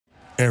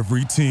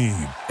Every team,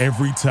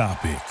 every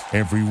topic,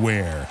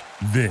 everywhere.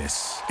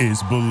 This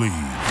is Believe.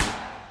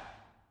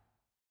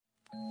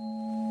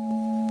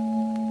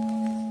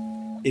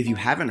 If you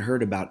haven't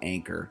heard about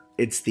Anchor,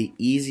 it's the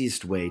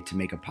easiest way to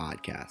make a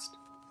podcast.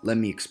 Let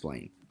me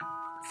explain.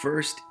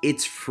 First,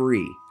 it's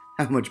free.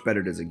 How much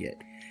better does it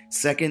get?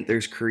 Second,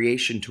 there's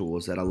creation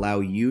tools that allow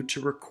you to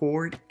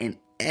record and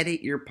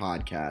edit your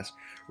podcast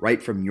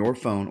right from your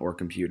phone or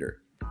computer.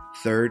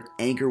 Third,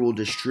 Anchor will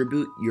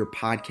distribute your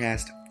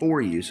podcast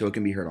for you so it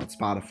can be heard on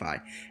Spotify,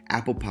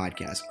 Apple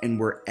Podcasts, and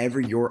wherever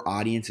your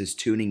audience is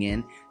tuning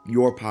in,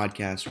 your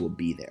podcast will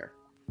be there.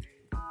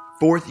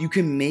 Fourth, you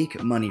can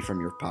make money from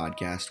your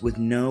podcast with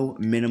no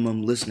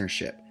minimum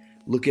listenership.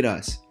 Look at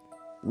us.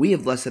 We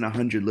have less than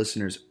 100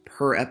 listeners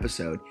per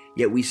episode,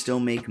 yet we still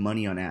make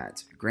money on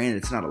ads. Granted,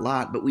 it's not a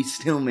lot, but we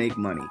still make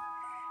money.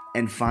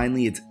 And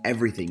finally, it's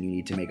everything you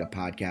need to make a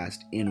podcast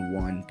in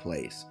one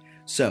place.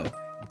 So,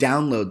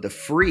 download the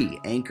free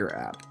Anchor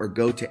app or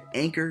go to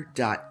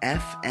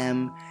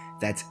anchor.fm.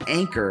 That's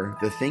Anchor,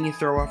 the thing you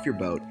throw off your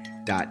boat,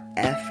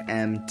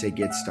 .fm to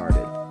get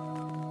started.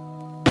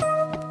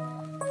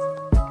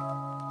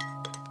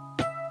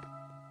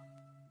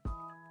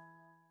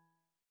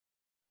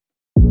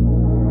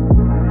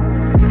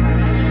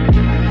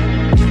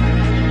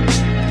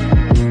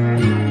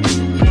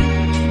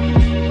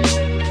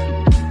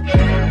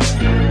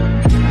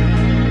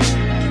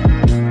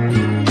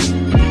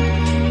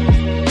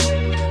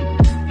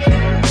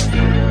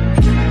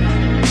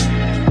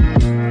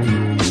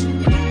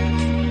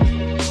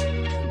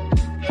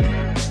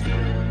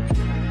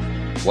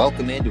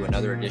 Welcome into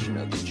another edition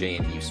of the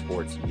JMU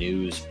Sports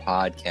News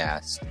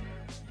Podcast.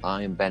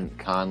 I am Ben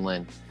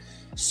Conlin,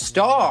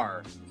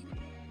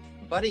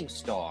 budding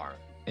star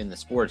in the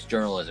sports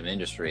journalism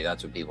industry.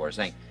 That's what people are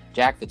saying.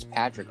 Jack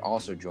Fitzpatrick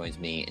also joins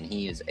me, and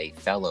he is a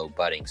fellow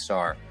budding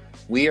star.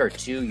 We are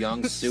two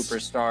young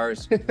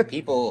superstars.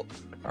 People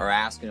are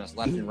asking us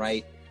left and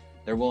right.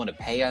 They're willing to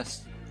pay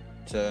us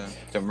to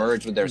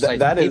merge with their sites.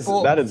 That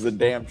is the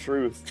damn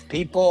truth.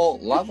 People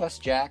love us,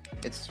 Jack.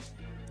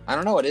 I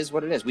don't know. It is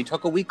what it is. We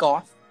took a week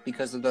off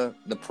because of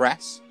the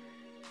press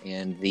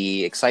and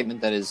the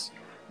excitement that is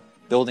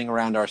building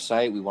around our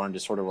site. We wanted to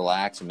sort of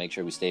relax and make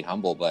sure we stayed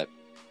humble, but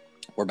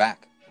we're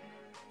back.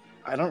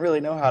 I don't really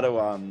know how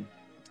to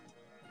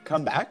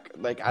come back.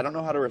 I don't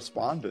know how to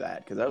respond to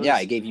that.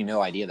 I gave you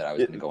no idea that I was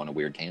going to go on a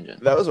weird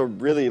tangent. That was a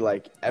really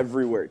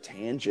everywhere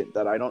tangent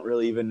that I don't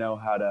really even know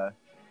how to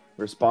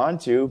respond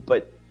to,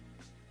 but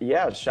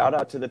yeah, shout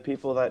out to the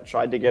people that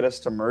tried to get us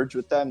to merge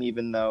with them,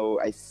 even though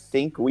I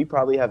think we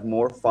probably have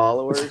more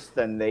followers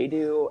than they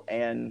do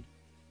and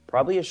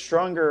probably a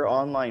stronger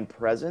online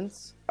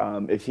presence.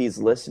 If he's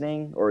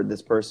listening, or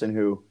this person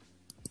who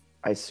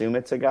I assume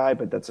it's a guy,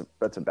 but that's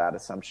a bad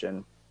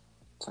assumption.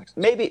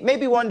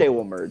 Maybe one day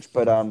we'll merge,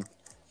 but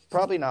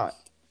probably not.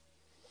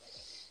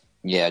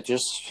 Yeah,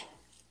 just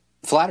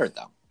flattered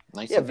though.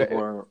 Nice that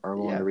people are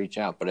willing to reach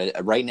out.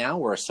 But right now,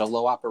 we're a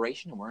solo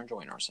operation, and we're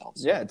enjoying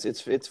ourselves. Yeah,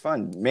 it's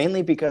fun.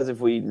 Mainly because if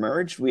we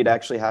merged, we'd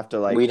actually have to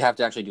We'd have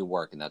to actually do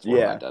work, and that's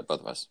what both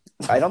of us.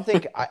 I don't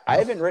think – I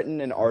haven't written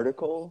an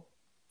article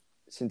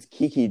since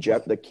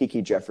the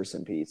Kiki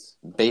Jefferson piece.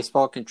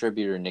 Baseball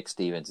contributor Nick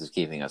Stevens is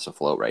keeping us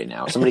afloat right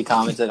now. Somebody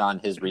commented on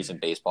his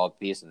recent baseball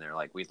piece, and they're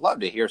like, we'd love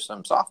to hear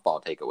some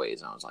softball takeaways.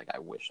 And I was like, I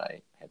wish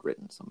I had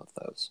written some of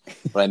those.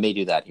 But I may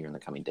do that here in the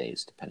coming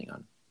days, depending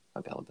on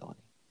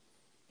availability.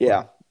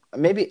 Yeah,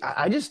 maybe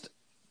I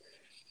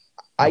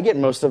get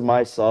most of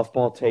my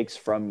softball takes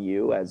from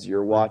you as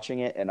you're watching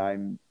it and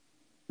I'm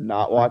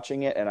not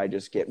watching it, and I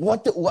just get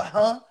what,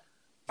 huh?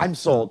 I'm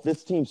sold.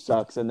 This team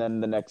sucks, and then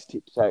the next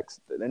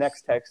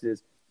text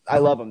is, I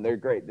love them. They're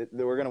great.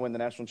 We're going to win the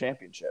national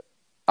championship.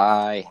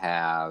 I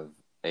have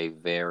a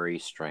very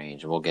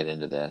strange, and we'll get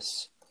into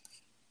this,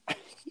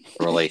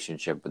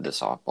 relationship with the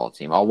softball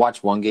team. I'll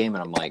watch one game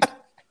and I'm like,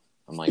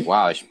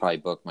 wow, I should probably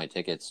book my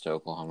tickets to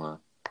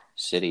Oklahoma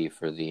City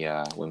for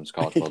the Women's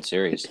College World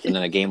Series. And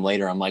then a game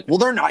later, I'm like, well,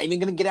 they're not even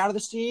going to get out of the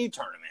CAA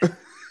tournament.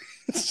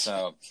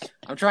 So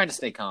I'm trying to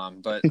stay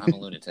calm, but I'm a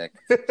lunatic.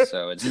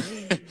 So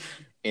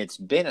it's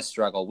been a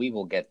struggle. We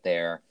will get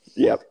there.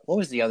 Yep. What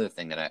was the other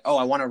thing that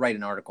I want to write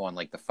an article on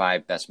the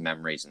 5 best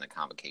memories in the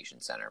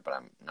Convocation Center, but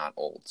I'm not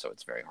old, so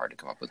it's very hard to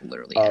come up with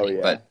literally any.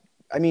 Yeah. But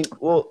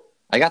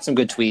I got some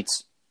good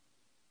tweets,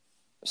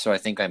 so I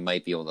think I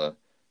might be able to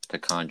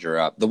conjure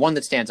up. The one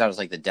that stands out is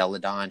the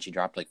Deladon. She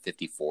dropped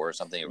 54 or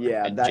something.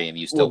 Yeah, and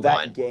JMU still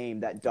won.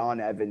 That Don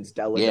Evans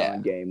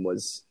Deladon game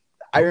was.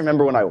 I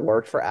remember when I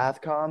worked for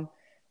Athcom,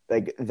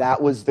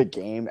 that was the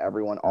game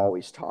everyone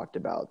always talked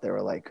about. They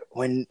were like,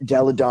 when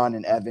Deladon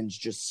and Evans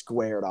just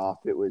squared off,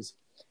 it was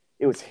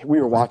we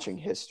were watching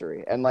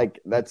history, and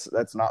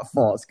that's not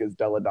false because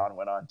Deladon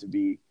went on to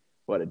be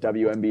a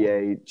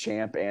WNBA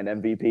champ and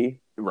MVP,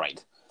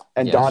 right?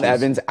 And Don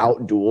Evans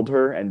outdueled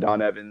her, and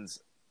Don Evans,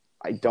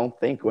 I don't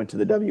think, went to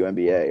the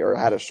WNBA or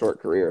had a short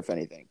career, if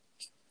anything.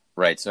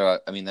 Right. So,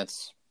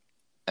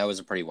 that was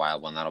a pretty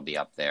wild one. That'll be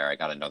up there. I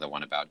got another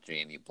one about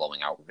JMU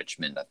blowing out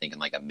Richmond, I think,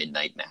 in a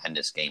Midnight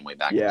Madness game way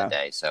back in the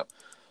day. So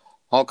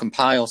I'll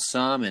compile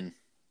some and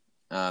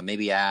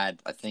Maybe add,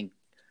 I think,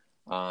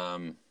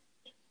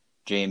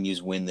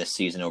 JMU's win this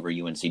season over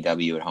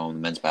UNCW at home,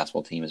 the men's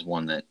basketball team, is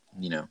one that,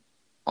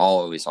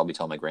 I'll be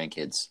telling my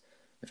grandkids,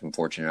 if I'm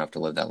fortunate enough to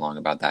live that long,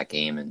 about that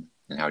game and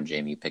how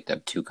JMU picked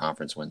up 2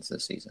 conference wins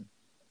this season.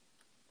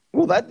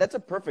 Well, that's a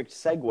perfect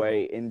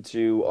segue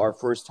into our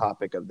first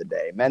topic of the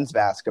day, men's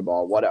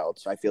basketball. What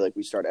else? I feel like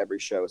we start every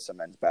show with some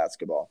men's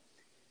basketball.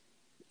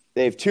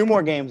 They have 2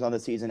 more games on the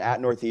season at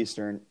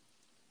Northeastern.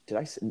 Did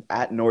I say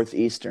at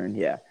Northeastern?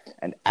 Yeah.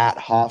 And at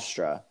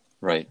Hofstra.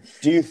 Right.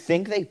 Do you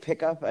think they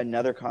pick up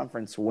another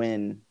conference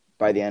win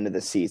by the end of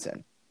the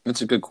season?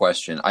 That's a good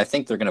question. I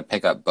think they're going to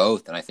pick up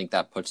both, and I think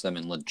that puts them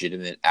in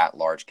legitimate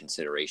at-large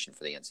consideration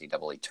for the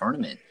NCAA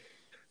tournament.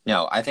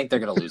 No, I think they're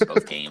going to lose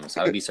both games.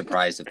 I would be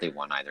surprised if they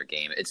won either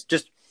game. It's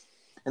just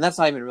 – and that's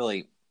not even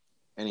really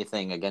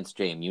anything against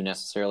JMU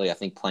necessarily. I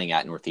think playing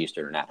at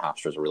Northeastern and at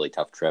Hofstra is a really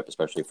tough trip,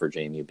 especially for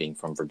JMU being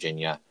from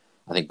Virginia.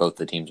 I think both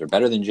the teams are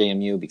better than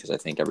JMU because I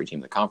think every team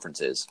in the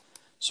conference is.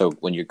 So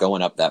when you're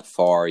going up that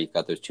far, you've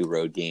got those 2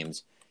 road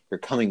games. You're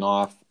coming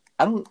off –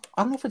 I don't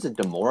know if it's a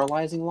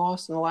demoralizing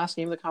loss in the last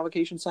game of the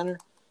Convocation Center,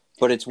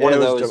 but it's one of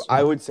those.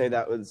 I would say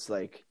that was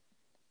like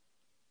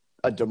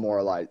a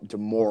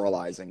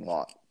demoralizing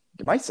loss.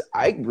 You're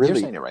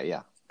saying it right,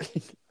 yeah.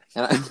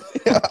 And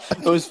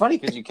it was funny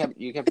because you kept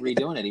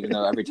redoing it, even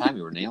though every time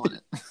you were nailing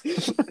it.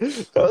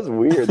 That was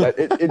weird.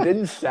 It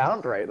didn't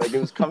sound right. Like, it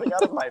was coming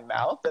out of my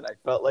mouth, and I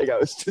felt like I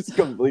was just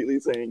completely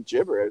saying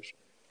gibberish.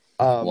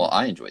 Well,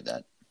 I enjoyed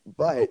that,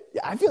 but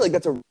I feel like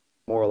that's a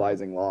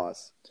demoralizing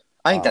loss.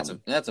 I think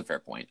that's a fair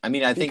point. I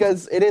mean, I think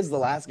because it is the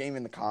last game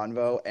in the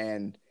Convo,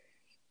 and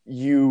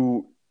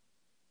maybe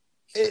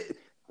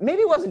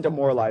it wasn't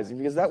demoralizing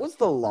because that was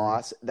the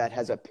loss that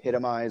has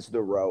epitomized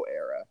the Rowe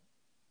era.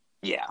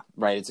 Yeah,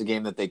 right. It's a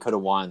game that they could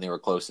have won. They were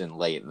close in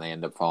late, and they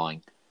end up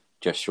falling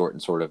just short in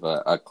sort of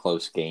a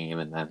close game,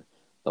 and then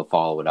they'll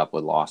follow it up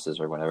with losses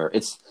or whatever.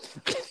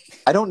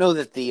 I don't know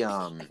that the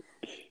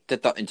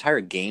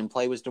entire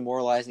gameplay was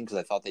demoralizing because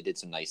I thought they did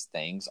some nice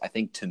things. I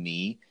think to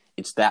me,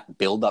 it's that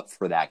build up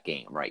for that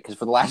game, right? Because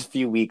for the last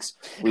few weeks,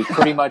 we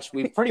pretty much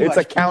it's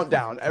a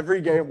countdown.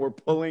 Every game we're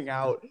pulling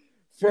out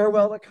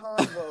farewell to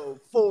Convo,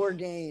 4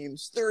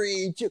 games,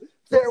 3, 2,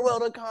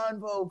 farewell to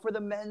Convo for the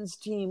men's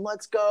team.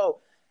 Let's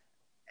go.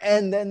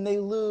 And then they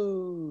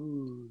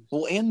lose.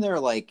 Well, and they're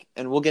like,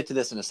 and we'll get to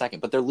this in a second,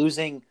 but they're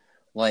losing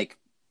like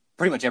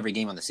pretty much every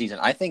game on the season.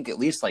 I think at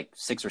least like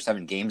 6 or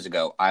 7 games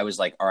ago, I was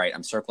like, all right,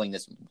 I'm circling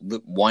this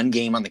one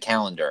game on the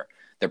calendar.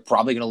 They're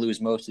probably going to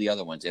lose most of the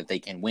other ones. If they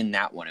can win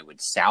that one, it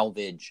would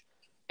salvage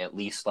at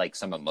least like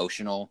some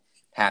emotional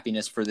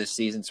happiness for this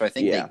season. So I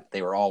think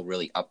they were all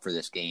really up for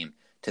this game.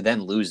 To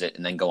then lose it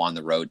and then go on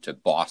the road to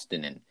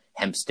Boston and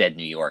Hempstead,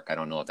 New York, I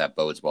don't know if that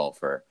bodes well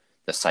for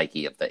the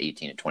psyche of the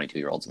 18 to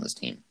 22-year-olds in this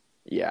team.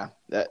 Yeah,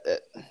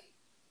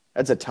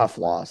 that's a tough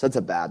loss. That's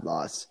a bad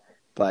loss.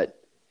 But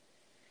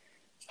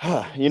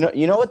you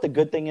know what the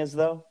good thing is,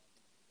 though?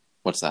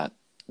 What's that?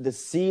 The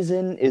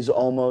season is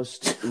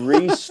almost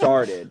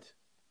restarted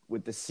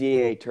with the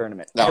CAA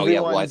tournament. Oh,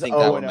 yeah, well, I think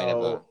that one might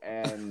have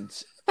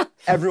and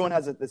everyone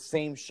has the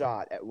same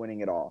shot at winning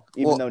it all,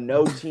 even though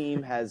no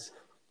team has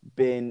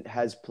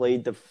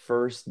played the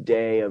first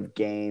day of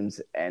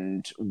games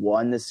and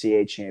won the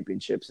CAA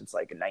championship since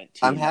like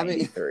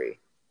 1993.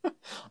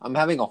 I'm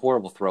having a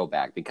horrible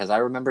throwback because I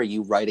remember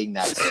you writing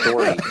that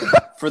story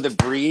for The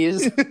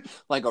Breeze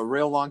like a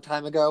real long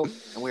time ago,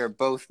 and we are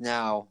both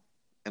now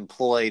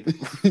employed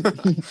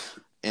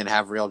and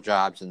have real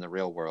jobs in the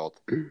real world.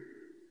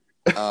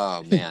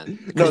 Oh, man.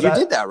 Because you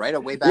did that,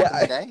 right? Way back in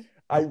the day?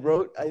 I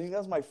think that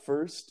was my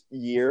first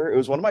year. It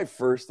was one of my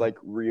first like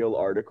real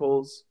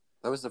articles.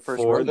 That was the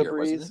first row year,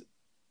 wasn't it?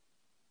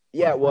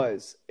 Yeah, it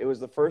was. It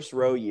was the first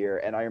row year.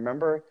 And I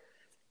remember,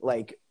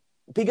 like,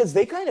 because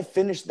they kind of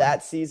finished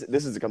that season.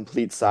 This is a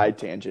complete side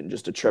tangent,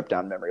 just a trip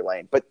down memory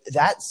lane. But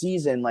that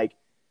season, like,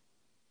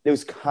 it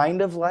was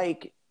kind of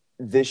like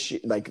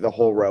like the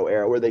whole row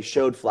era where they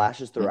showed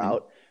flashes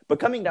throughout. Mm-hmm. But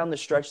coming down the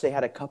stretch, they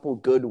had a couple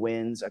good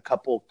wins, a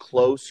couple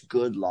close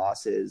good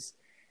losses.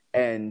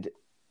 And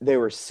they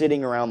were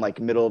sitting around,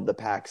 like, middle of the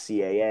pack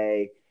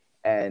CAA.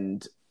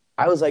 And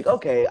I was like,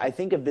 okay, I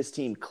think if this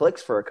team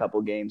clicks for a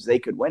couple games, they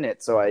could win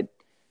it. So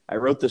I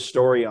wrote the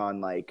story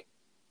on like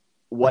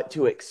what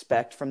to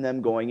expect from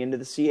them going into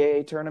the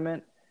CAA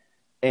tournament.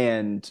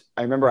 And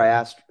I remember I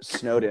asked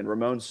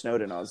Ramon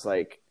Snowden, I was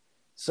like,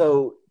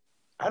 so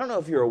I don't know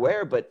if you're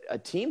aware, but a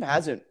team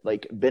hasn't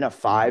like been a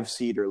 5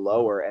 seed or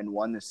lower and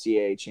won the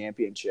CAA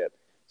championship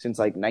since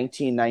like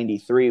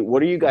 1993.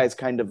 What are you guys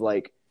kind of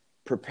like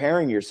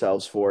preparing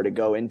yourselves for to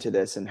go into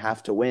this and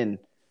have to win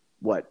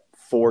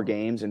 4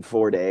 games in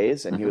 4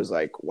 days? And he was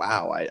like,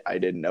 wow, I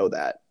didn't know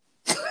that.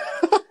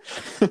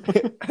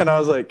 And I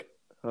was like,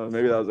 oh,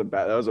 maybe that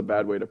was a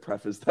bad way to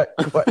preface that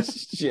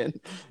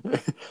question.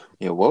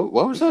 Yeah, what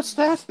was that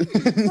stat?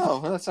 Oh,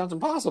 that sounds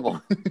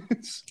impossible.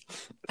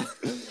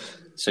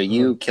 So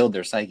you killed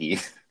their psyche.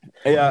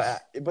 Yeah,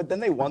 but then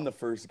they won the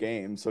first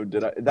game. So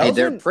did I?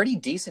 They're pretty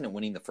decent at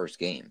winning the first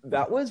game.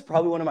 That was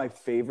probably one of my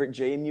favorite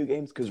JMU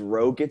games because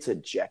Rowe gets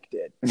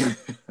ejected.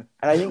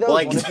 And I think that was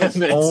Like one of 10 his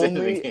minutes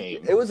into the only.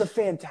 game. It was a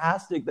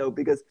fantastic though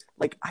because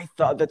like I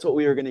thought that's what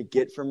we were gonna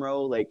get from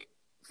Rowe. Like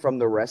from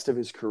the rest of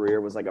his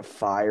career was like a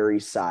fiery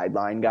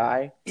sideline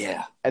guy,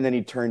 Yeah. and then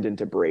he turned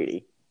into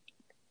Brady.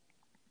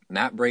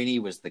 Matt Brady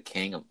was the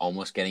king of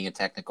almost getting a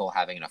technical,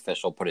 having an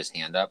official put his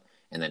hand up,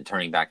 and then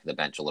turning back to the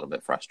bench a little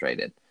bit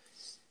frustrated.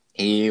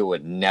 He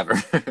would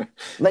never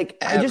Like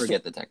ever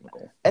get the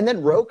technical. And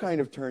then Rowe kind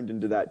of turned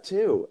into that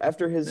too.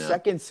 After his Yeah.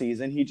 second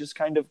season, he just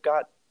kind of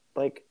got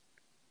like,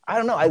 I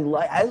don't know.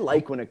 I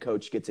like when a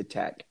coach gets a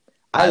tech.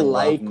 I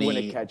like when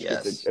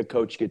a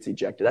coach gets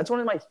ejected. That's one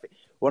of my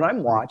when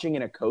I'm watching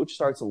and a coach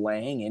starts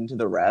laying into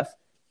the ref,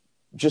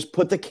 just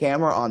put the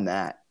camera on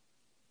that.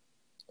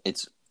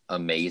 It's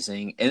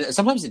amazing, and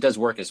sometimes it does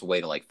work as a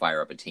way to like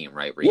fire up a team,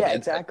 right? Where you get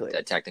exactly.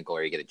 a technical,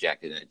 or you get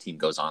ejected, and a team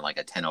goes on like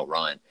a 10-0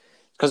 run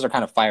because they're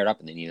kind of fired up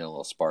and they need a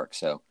little spark.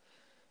 So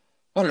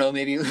I don't know,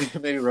 maybe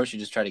Roche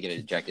should just try to get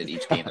ejected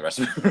each game the rest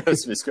of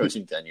his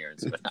coaching tenure and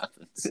see what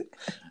happens.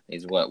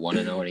 He's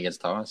 1-0 when he gets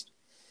tossed.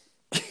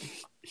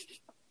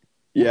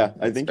 Yeah,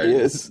 I think he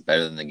is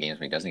better than the games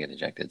when he doesn't get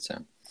ejected.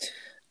 So,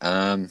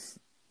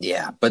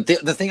 yeah. But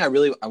the thing I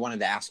wanted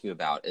to ask you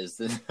about is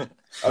the.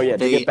 Oh yeah,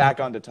 to get back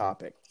onto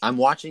topic. I'm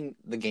watching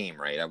the game,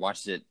 right? I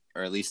watched it,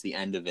 or at least the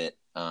end of it,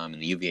 in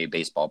the UVA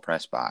baseball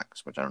press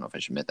box, which I don't know if I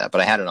should admit that,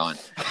 but I had it on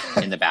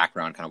in the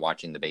background, kind of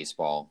watching the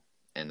baseball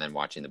and then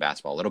watching the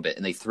basketball a little bit.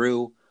 And they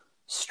threw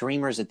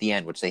streamers at the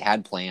end, which they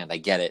had planned. I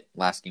get it,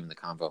 last game in the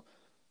convo,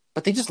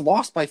 but they just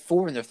lost by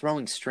 4 and they're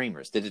throwing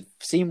streamers. Did it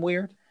seem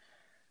weird?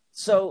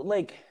 So,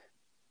 like,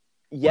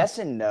 yes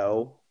and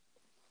no.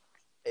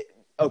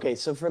 Okay,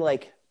 so for,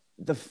 like,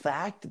 the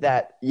fact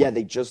that, yeah,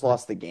 they just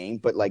lost the game,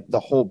 but, like, the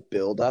whole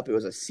build-up, it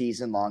was a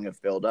season long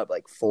of build-up,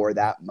 like, for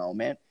that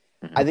moment.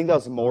 Mm-hmm. I think that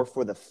was more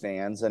for the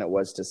fans than it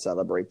was to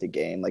celebrate the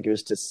game. Like, it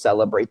was to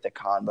celebrate the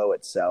convo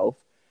itself.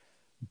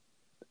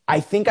 I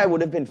think I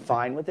would have been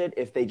fine with it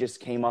if they just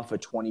came off a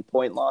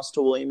 20-point loss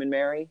to William and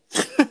Mary.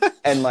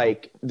 And,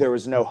 like, there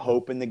was no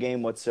hope in the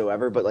game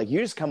whatsoever. But, like, you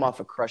just come off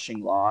a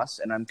crushing loss,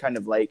 and I'm kind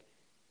of like,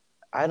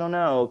 I don't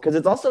know. Because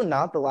it's also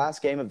not the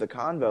last game of the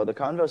Convo. The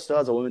Convo still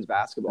has a women's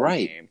basketball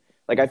game.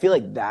 Like, I feel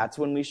like that's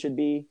when we should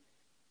be,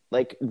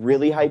 like,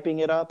 really hyping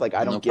it up. Like,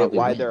 I don't get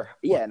why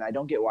and I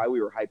don't get why we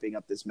were hyping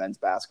up this men's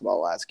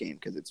basketball last game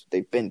because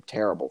they've been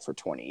terrible for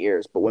 20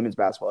 years. But women's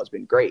basketball has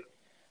been great.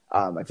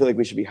 I feel like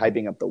we should be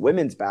hyping up the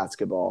women's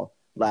basketball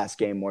last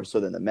game more so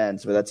than the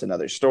men's, but that's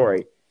another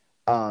story.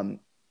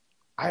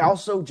 I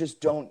also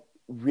just don't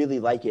really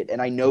like it,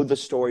 and I know the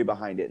story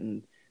behind it.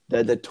 And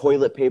the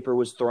toilet paper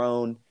was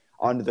thrown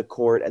onto the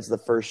court as the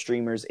first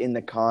streamers in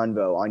the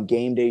convo. On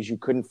game days, you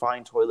couldn't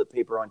find toilet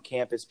paper on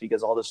campus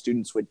because all the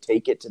students would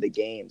take it to the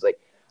games. Like,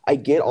 I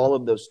get all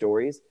of those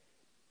stories,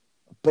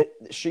 but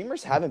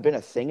streamers haven't been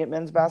a thing at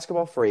men's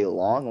basketball for a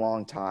long,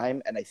 long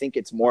time, and I think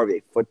it's more of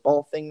a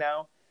football thing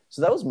now.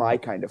 So that was my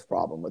kind of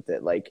problem with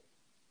it. Like,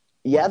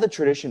 yeah, the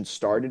tradition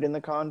started in the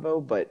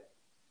convo, but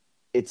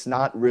it's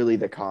not really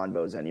the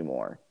convos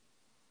anymore.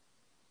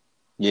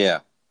 Yeah.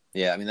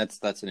 I mean,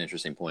 that's an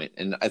interesting point.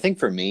 And I think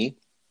for me,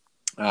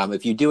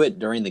 if you do it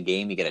during the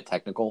game, you get a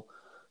technical.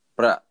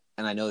 But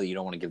and I know that you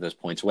don't want to give those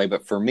points away,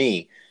 but for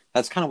me,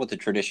 that's kind of what the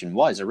tradition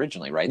was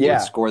originally, right? They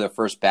would score the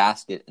first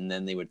basket, and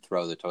then they would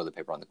throw the toilet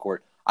paper on the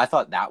court. I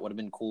thought that would have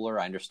been cooler.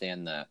 I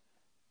understand the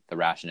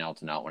rationale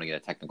to not want to get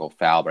a technical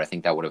foul, but I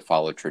think that would have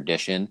followed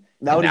tradition.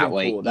 That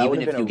way, cool.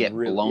 Even if you get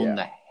blown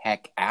the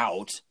heck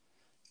out,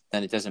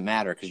 then it doesn't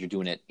matter because you're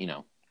doing it,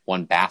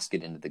 one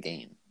basket into the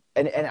game.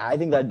 And I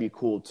think that'd be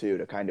cool too,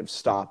 to kind of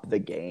stop the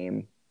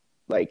game.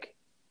 Like,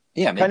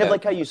 yeah, kind of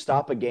like how you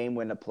stop a game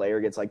when a player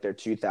gets like their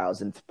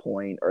 2000th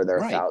point or their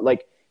foul.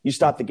 Like, you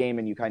stop the game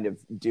and you kind of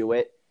do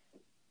it.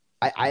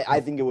 I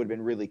think it would have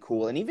been really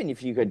cool. And even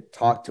if you could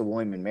talk to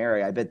William and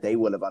Mary, I bet they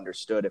would have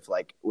understood if,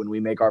 like, when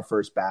we make our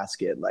first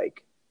basket,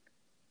 like,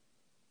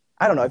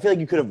 I don't know. I feel like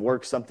you could have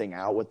worked something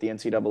out with the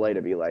NCAA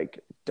to be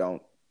like,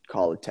 don't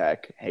call a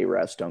tech. Hey,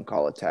 refs, don't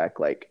call a tech.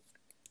 Like,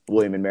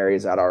 William and Mary,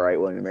 is that all right?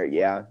 William and Mary,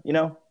 yeah.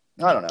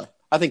 I don't know.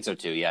 I think so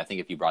too. Yeah, I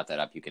think if you brought that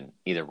up, you can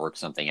either work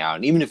something out.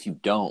 And even if you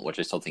don't, which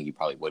I still think you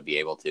probably would be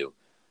able to,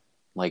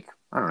 like,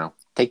 I don't know,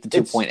 take the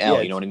 2-point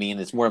L. You know what I mean?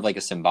 It's more of like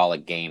a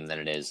symbolic game than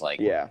it is like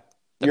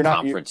the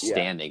conference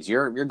standings.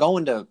 You're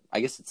going to,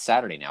 I guess it's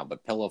Saturday now,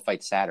 but Pillow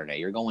Fight Saturday.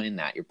 You're going in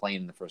that. You're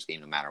playing in the first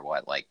game no matter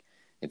what. Like,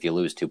 if you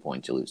lose 2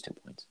 points, you lose 2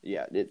 points.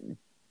 Yeah,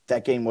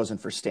 that game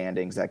wasn't for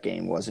standings. That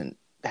game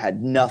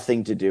had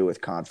nothing to do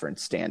with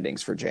conference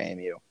standings for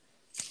JMU.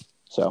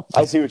 So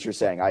I see what you're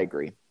saying. I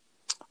agree.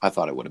 I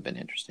thought it would have been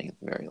interesting at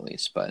the very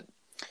least, but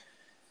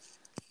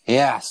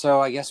yeah. So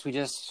I guess we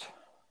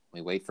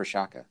wait for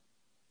Shaka.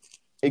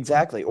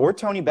 Exactly, or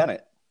Tony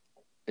Bennett.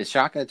 Is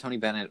Shaka, Tony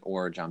Bennett,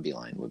 or John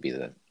Beilein would be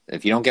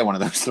if you don't get one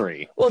of those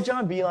three. Well,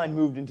 John Beilein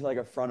moved into like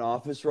a front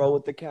office role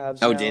with the Cavs.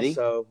 Oh, now, did he?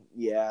 So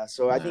yeah,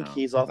 I think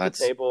he's off the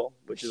table,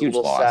 which is a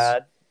little loss.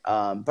 sad.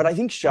 But I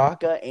think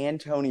Shaka and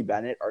Tony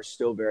Bennett are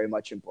still very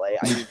much in play.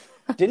 I mean,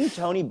 didn't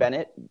Tony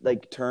Bennett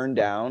like turn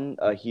down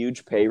a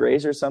huge pay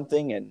raise or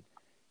something? And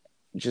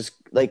just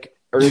like,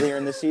 earlier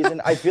in the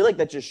season. I feel like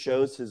that just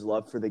shows his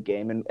love for the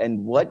game,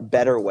 and what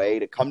better way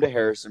to come to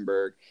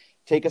Harrisonburg,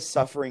 take a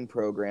suffering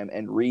program,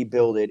 and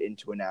rebuild it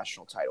into a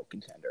national title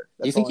contender.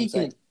 That's all I'm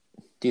saying.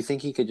 Do you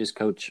think he could just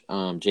coach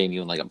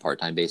JMU on like a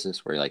part-time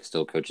basis, where he like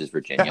still coaches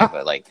Virginia,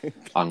 but like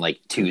on like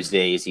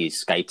Tuesdays he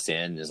Skypes in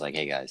and is like,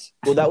 "Hey guys."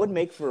 Well, that would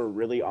make for a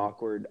really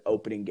awkward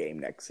opening game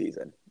next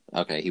season.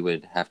 Okay, he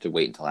would have to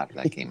wait until after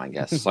that game, I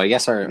guess. So I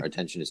guess our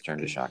attention is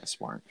turned to Shaka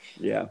Smart.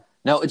 Yeah.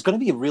 No, it's going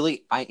to be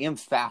really. I am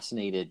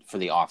fascinated for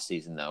the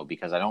offseason though,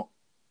 because I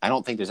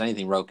don't think there's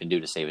anything Rowe can do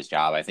to save his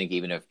job. I think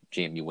even if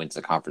JMU wins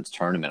the conference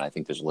tournament, I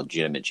think there's a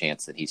legitimate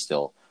chance that he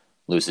still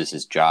loses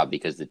his job,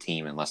 because the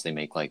team, unless they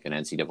make like an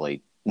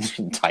NCAA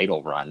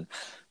title run,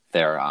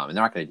 they're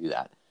not going to do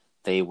that.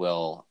 They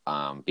will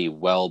be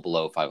well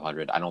below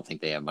 500. I don't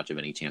think they have much of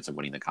any chance of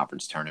winning the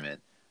conference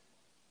tournament.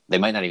 They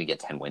might not even get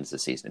 10 wins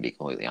this season, to be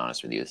completely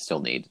honest with you. They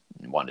still need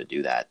one to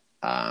do that.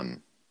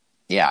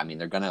 Yeah, I mean,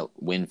 they're going to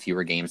win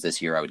fewer games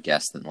this year, I would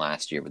guess, than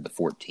last year with the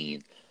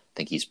 14. I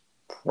think he's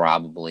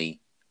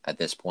probably, at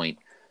this point,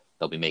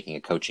 they'll be making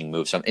a coaching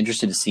move. So I'm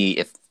interested to see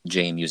if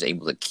JMU is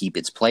able to keep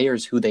its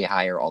players, who they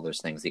hire, all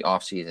those things. The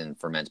offseason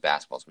for men's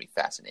basketball is going to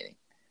be fascinating.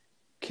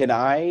 Can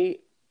I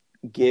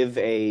give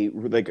a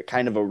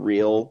kind of a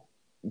real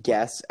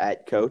guess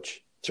at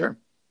coach? Sure.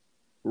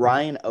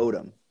 Ryan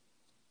Odom.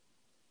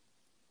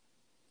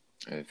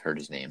 I've heard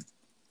his name.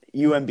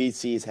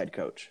 UMBC's head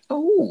coach.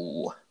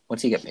 Oh,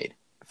 what's he get paid?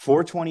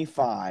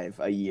 $425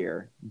 a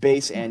year,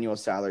 base annual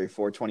salary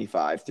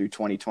 $425 through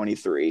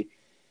 2023.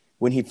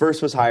 When he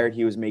first was hired,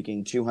 he was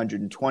making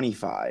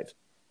 $225.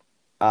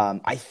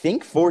 I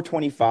think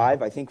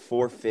 $425. I think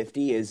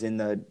 $450 is in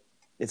the.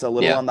 It's a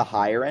little on the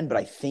higher end, but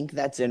I think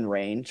that's in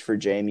range for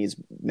JMU's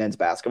men's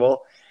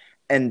basketball.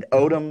 And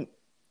Odom,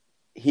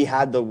 he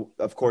had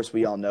of course,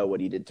 we all know what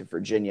he did to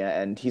Virginia,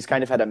 and he's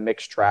kind of had a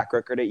mixed track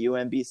record at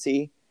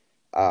UMBC,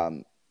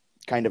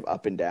 kind of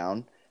up and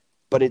down.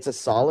 But it's a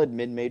solid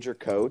mid-major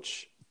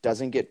coach,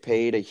 doesn't get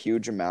paid a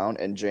huge amount,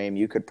 and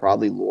JMU could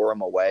probably lure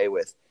him away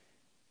with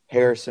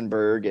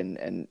Harrisonburg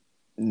and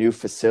new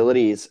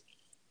facilities.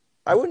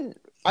 I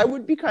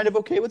would be kind of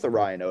okay with the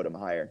Ryan Odom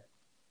hire.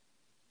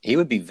 He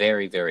would be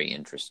very, very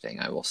interesting.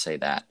 I will say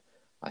that.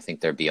 I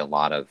think there'd be a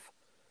lot of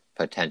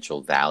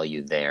potential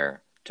value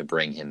there to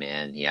bring him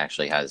in. He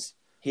actually has.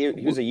 He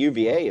was a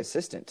UVA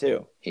assistant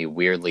too. He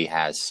weirdly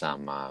has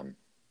some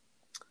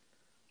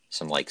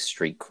like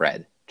street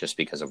cred just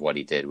because of what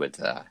he did with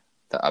the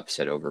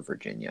upset over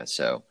Virginia.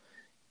 So,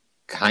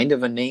 kind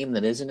of a name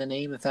that isn't a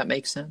name, if that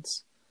makes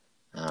sense.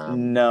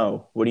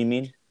 No, what do you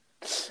mean?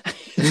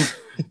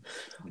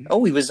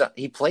 Oh,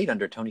 he played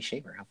under Tony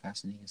Shaver. How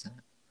fascinating is that?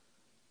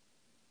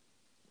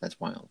 That's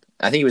wild.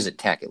 I think he was at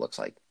Tech. It looks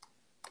like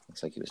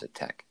he was at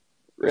Tech.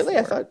 Really,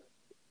 before.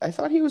 I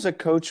thought he was a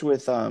coach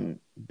with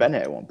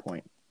Bennett at one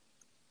point.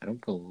 I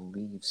don't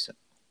believe so.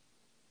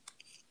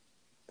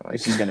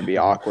 This is going to be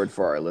awkward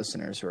for our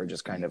listeners who are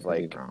just kind of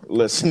like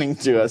listening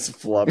to us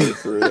flubber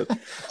through it.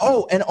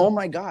 Oh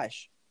my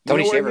gosh.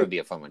 Tony Shaver would be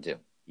a fun one too.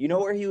 You know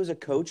where he was a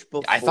coach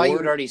before? I thought you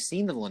had already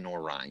seen the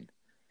Lenore Rhine.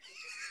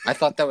 I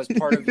thought that was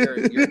part of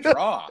your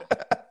draw.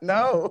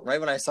 No. Right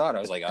when I saw it, I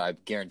was like, I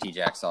guarantee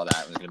Jack saw that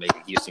and was going to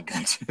make a Houston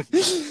connection.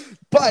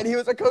 But he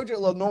was a coach at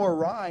Lenore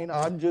Rhine.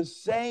 I'm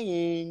just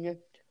saying.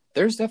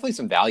 There's definitely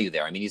some value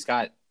there. I mean, he's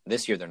got –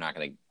 this year they're not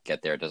going to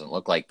get there, it doesn't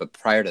look like. But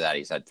prior to that,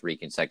 he's had 3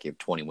 consecutive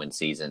 20-win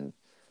seasons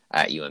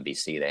at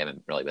UMBC. They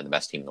haven't really been the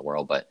best team in the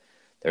world, but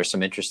there's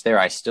some interest there.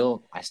 I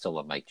still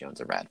love Mike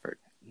Jones at Radford.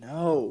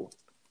 No.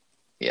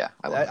 Yeah,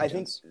 I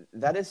think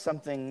that is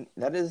something –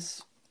 that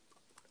is,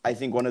 I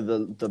think, one of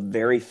the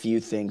very few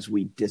things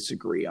we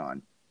disagree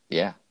on.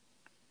 Yeah.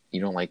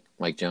 You don't like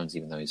Mike Jones,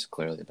 even though he's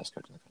clearly the best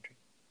coach in the country.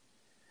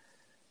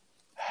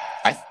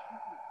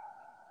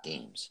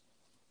 Games.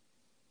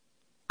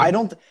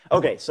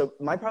 Okay, so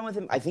my problem with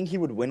him, I think he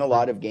would win a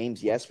lot of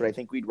games, yes, but I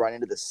think we'd run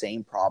into the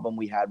same problem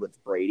we had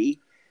with Brady,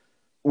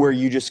 where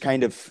you just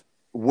kind of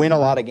win a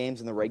lot of games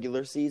in the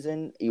regular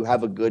season, you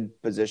have a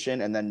good position,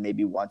 and then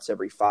maybe once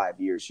every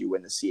 5 years you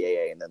win the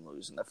CAA and then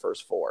lose in the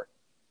first 4.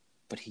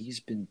 But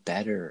he's been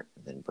better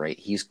than Brady.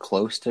 He's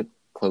close to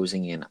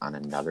closing in on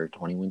another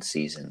 20-win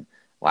season.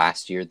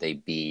 Last year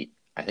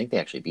I think they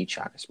actually beat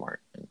Shaka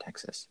Smart in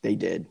Texas. They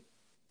did.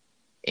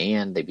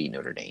 And they beat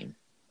Notre Dame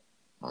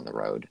on the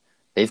road.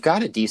 They've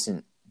got a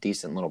decent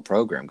little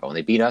program going.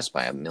 They beat us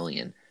by 1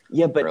 million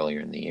earlier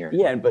in the year.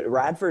 Yeah, but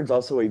Radford's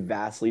also a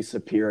vastly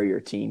superior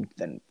team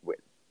than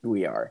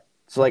we are.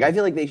 So, I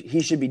feel like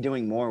he should be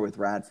doing more with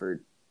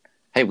Radford.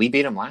 Hey, we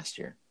beat them last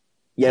year.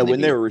 Yeah,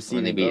 when they were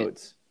receiving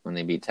votes. When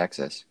they beat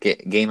Texas.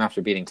 Game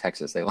after beating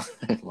Texas, they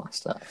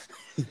lost up.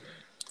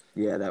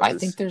 Yeah, I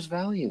think there's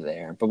value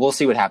there. But we'll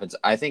see what happens.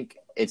 I think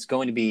it's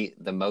going to be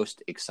the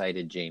most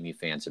excited JMU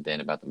fans have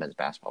been about the men's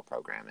basketball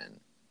program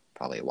in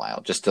probably a while,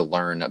 just to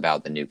learn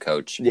about the new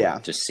coach,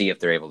 to see if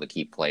they're able to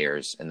keep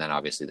players, and then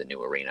obviously the new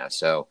arena.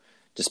 So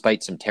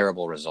despite some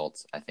terrible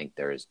results, I think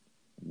there is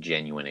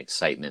genuine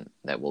excitement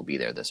that will be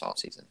there this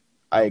offseason.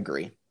 I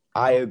agree.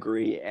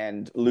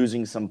 And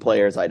losing some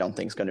players I don't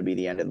think is going to be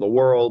the end of the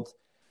world.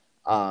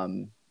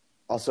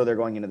 Also, they're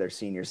going into their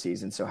senior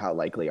season, so how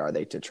likely are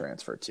they to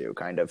transfer to?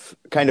 Kind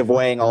of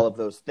weighing all of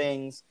those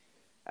things.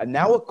 And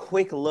now a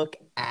quick look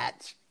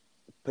at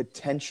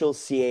potential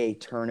CAA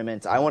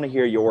tournaments. I want to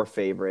hear your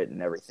favorite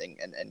and everything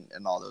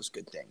and all those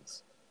good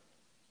things.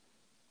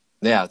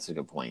 Yeah, that's a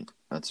good point.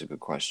 That's a good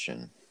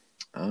question.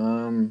 I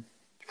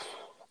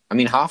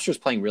mean, Hofstra's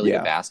playing really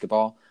good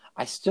basketball.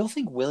 I still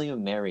think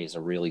William & Mary is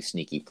a really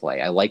sneaky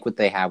play. I like what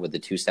they have with the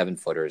 2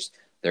 7-footers.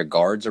 Their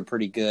guards are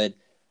pretty good.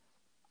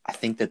 I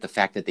think that the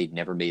fact that they've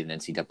never made an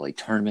NCAA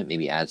tournament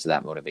maybe adds to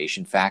that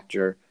motivation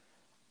factor.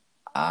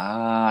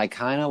 I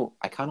kind of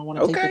want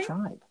to take the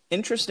Tribe.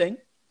 Interesting.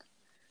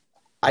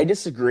 I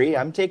disagree.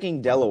 I'm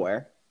taking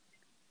Delaware.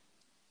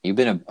 You've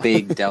been a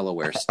big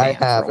Delaware stan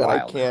for a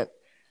while.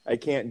 I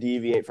can't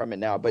deviate from it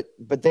now. But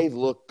they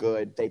look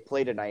good. They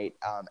play tonight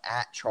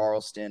at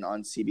Charleston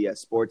on CBS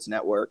Sports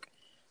Network.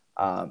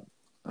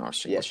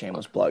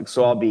 Shameless plug.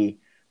 So I'll be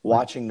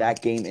watching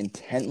that game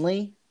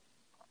intently.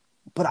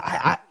 But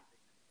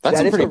that's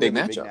a pretty big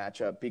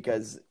matchup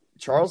because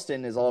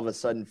Charleston has all of a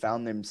sudden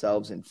found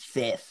themselves in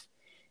 5th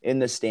in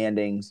the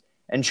standings.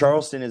 And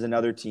Charleston is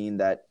another team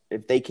that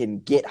if they can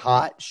get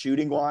hot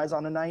shooting-wise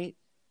on a night,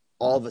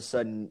 all of a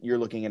sudden you're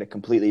looking at a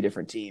completely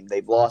different team.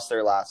 They've lost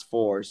their last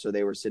 4, so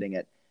they were sitting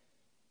at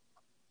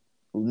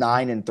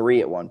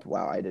 9-3 at one point.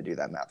 Wow, I had to do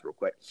that math real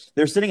quick.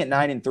 They're sitting at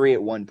 9-3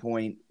 at one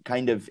point,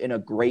 kind of in a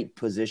great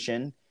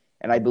position.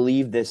 And I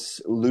believe this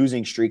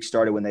losing streak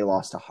started when they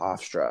lost to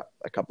Hofstra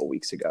a couple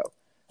weeks ago.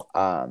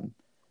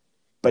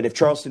 But if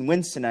Charleston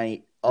wins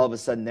tonight, all of a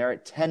sudden they're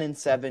at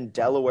 10-7.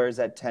 Delaware's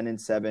at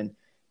 10-7.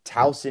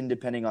 Towson,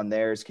 depending on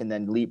theirs, can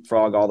then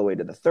leapfrog all the way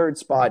to the 3rd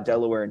spot.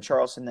 Delaware and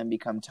Charleston then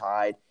become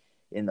tied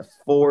in the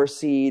 4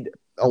 seed.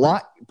 A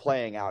lot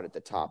playing out at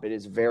the top. It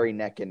is very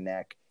neck and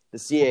neck. The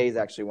CAA is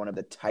actually one of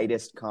the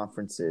tightest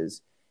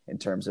conferences in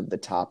terms of the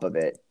top of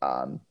it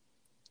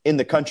in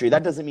the country.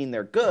 That doesn't mean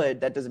they're good.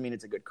 That doesn't mean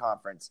it's a good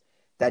conference.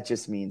 That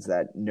just means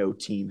that no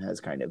team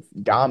has kind of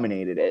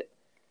dominated it.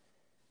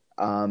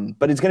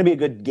 But it's going to be a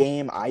good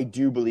game. I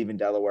do believe in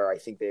Delaware. I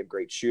think they have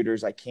great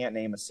shooters. I can't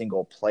name a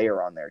single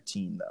player on their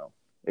team, though,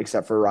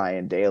 except for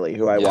Ryan Daly,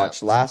 who I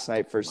watched last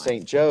night for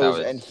St. Joe's,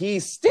 and he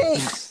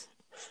stinks.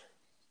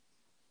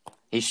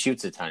 He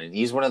shoots a ton, and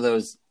he's one of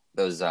those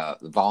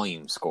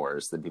volume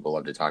scores that people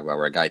love to talk about,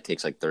 where a guy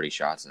takes like 30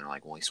 shots, and they're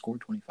like, well, he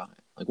scored 25.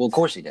 Like, well, of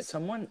course he did.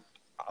 Someone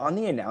on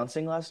the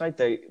announcing last night,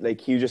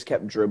 he just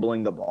kept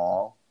dribbling the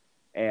ball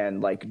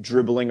and, like,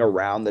 dribbling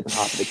around the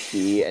top of the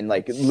key and,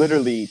 like,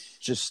 literally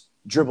just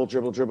dribble,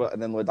 and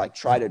then would, like,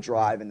 try to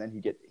drive, and then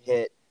he'd get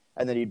hit,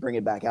 and then he'd bring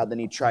it back out, then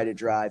he'd try to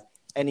drive.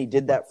 And he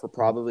did that for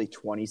probably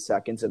 20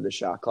 seconds of the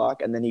shot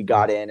clock, and then he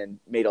got in and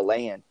made a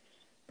lay-in.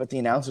 But the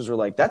announcers were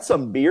like, that's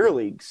some beer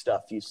league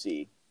stuff you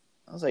see.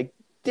 I was like,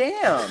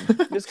 damn,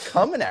 just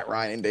coming at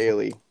Ryan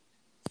Daly.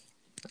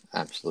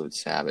 Absolute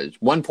savage.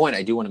 One point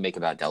I do want to make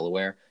about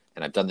Delaware,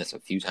 and I've done this a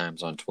few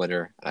times on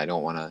Twitter, and I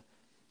don't want to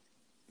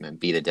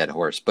beat a dead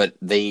horse, but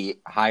they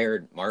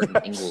hired Martin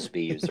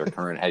Inglesby as their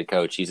current head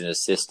coach. He's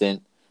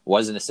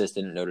was an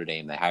assistant at Notre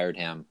Dame. They hired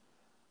him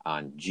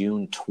on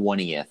June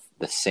 20th,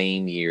 the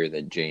same year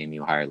that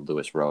JMU hired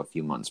Louis Rowe a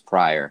few months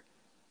prior.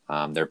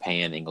 They're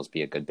paying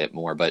Inglesby a good bit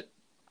more, but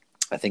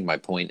I think my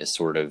point is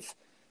sort of,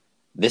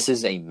 this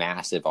is a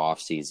massive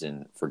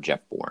offseason for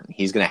Jeff Bourne.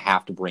 He's going to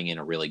have to bring in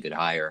a really good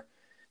hire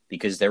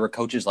because there were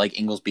coaches like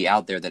Inglesby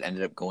out there that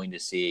ended up going to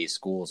CAA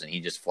schools, and he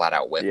just flat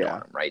out whipped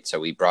on them, right?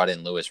 So we brought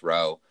in Louis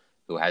Rowe,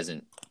 who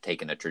hasn't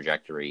taken a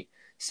trajectory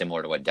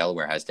similar to what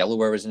Delaware has.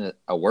 Delaware was in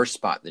a worse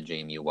spot than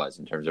JMU was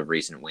in terms of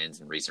recent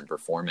wins and recent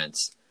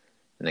performance.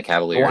 And the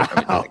Cavaliers,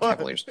 not the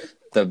Cavaliers.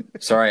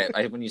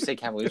 When you say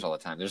Cavaliers all the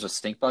time, there's a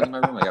stink bug in my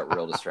room. I got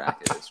real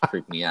distracted. It's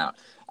freaked me out.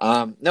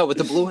 No, but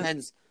the Blue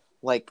Hens,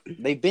 like,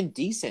 they've been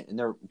decent and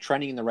they're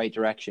trending in the right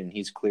direction.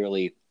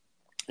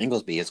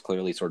 Inglesby has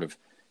clearly sort of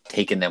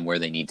taken them where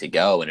they need to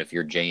go. And if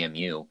you're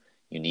JMU,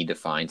 you need to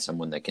find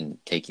someone that can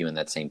take you in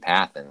that same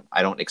path. And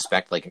I don't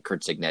expect like a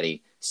Kurt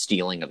Signetti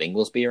stealing of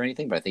Inglesby or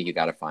anything, but I think you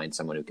got to find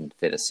someone who can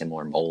fit a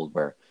similar mold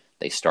where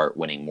they start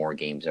winning more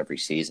games every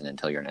season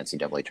until you're an NCAA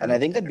tournament. And I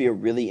think that'd be a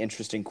really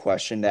interesting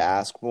question to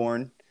ask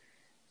Bourne.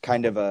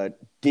 Kind of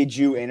did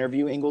you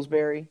interview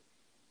Inglesby?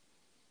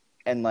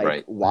 And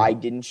why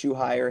didn't you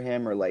hire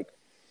him? Or like,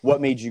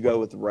 what made you go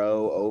with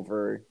Rowe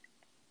over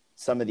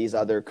some of these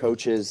other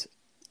coaches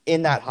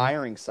in that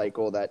hiring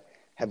cycle that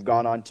have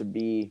gone on to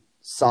be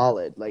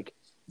solid? Like,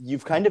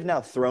 you've kind of now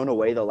thrown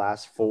away the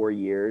last 4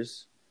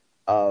 years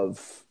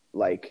of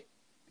like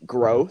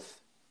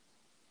growth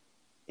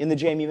in the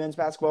JMU men's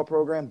basketball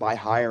program by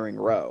hiring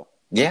Rowe.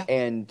 Yeah.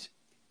 And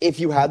if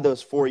you had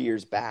those 4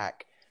 years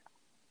back,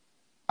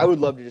 I would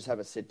love to just have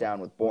a sit down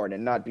with Bourne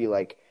and not be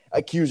like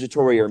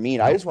accusatory or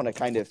mean. I just want to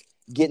kind of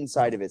get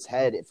inside of his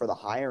head for the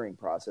hiring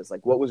process.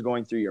 Like, what was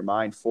going through your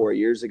mind 4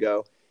 years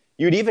ago?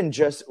 You'd even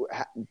just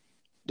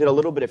did a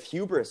little bit of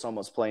hubris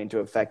almost play into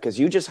effect because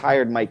you just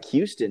hired Mike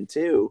Houston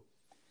too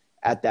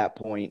at that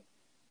point.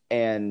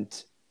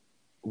 And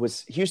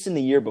was Houston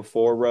the year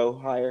before Rowe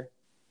hire?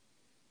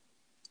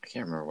 I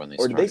can't remember when they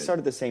started. started. Or did they start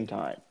at the same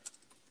time?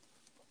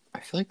 I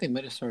feel like they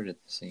might have started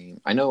at the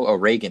same. I know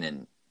Reagan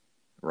and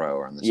Rowe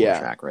are on the same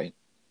track, right?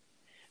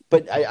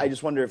 But I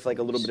just wonder if like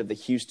a little bit of the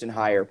Houston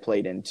hire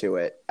played into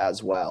it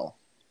as well,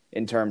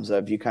 in terms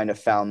of you kind of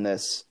found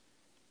this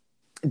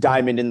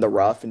diamond in the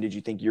rough, and did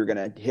you think you were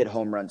going to hit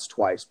home runs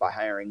twice by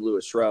hiring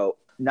Lewis Rowe,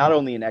 not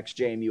only an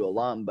ex-JMU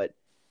alum, but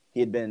he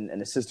had been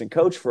an assistant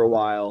coach for a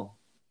while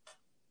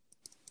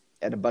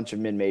at a bunch of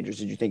mid-majors.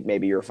 Did you think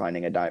maybe you were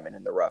finding a diamond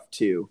in the rough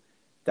too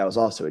that was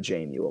also a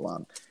JMU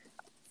alum?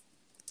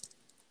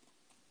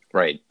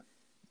 Right.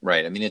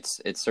 I mean,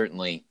 it's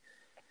certainly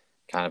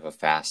kind of a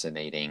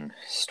fascinating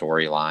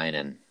storyline,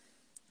 and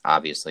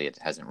obviously it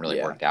hasn't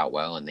really worked out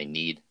well, and they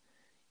need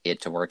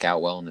it to work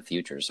out well in the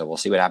future. So we'll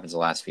see what happens the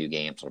last few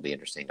games. It'll be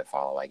interesting to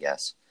follow, I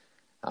guess.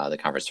 The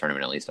conference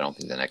tournament, at least, I don't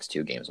think the next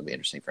 2 games will be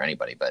interesting for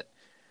anybody, but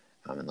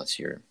unless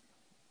you're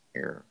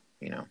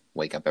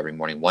wake up every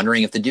morning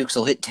wondering if the Dukes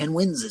will hit 10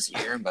 wins this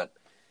year. But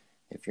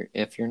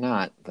if you're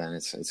not, then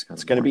it's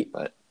going to be.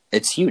 But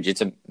it's huge.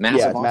 It's a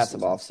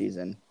massive off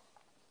season.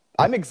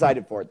 I'm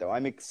excited for it though.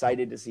 I'm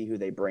excited to see who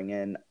they bring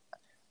in.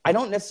 I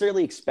don't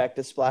necessarily expect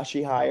a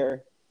splashy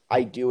hire.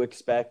 I do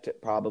expect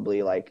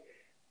probably like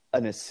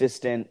an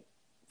assistant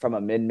from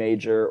a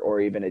mid-major or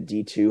even a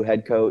D2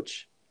 head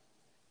coach.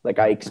 Like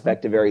I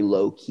expect a very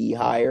low-key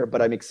hire,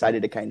 but I'm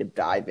excited to kind of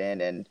dive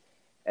in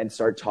and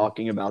start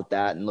talking about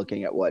that and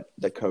looking at what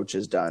the coach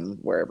has done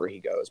wherever he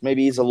goes.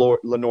 Maybe he's a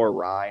Lenore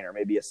Ryan, or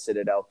maybe a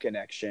Citadel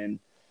connection,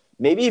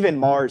 maybe even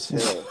Mars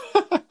Hill.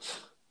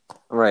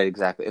 Right,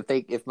 exactly.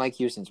 If Mike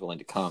Houston's willing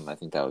to come, I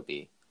think that would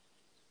be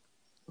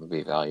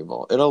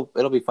valuable.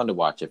 It'll be fun to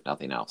watch if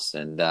nothing else.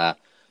 And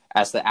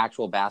as the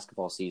actual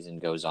basketball season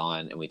goes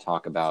on, and we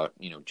talk about,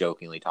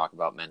 jokingly talk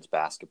about men's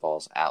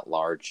basketball's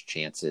at-large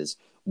chances,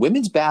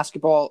 women's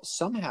basketball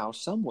somehow,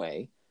 some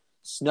way,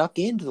 snuck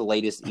into the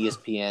latest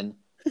ESPN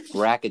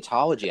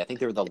bracketology. I think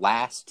they were the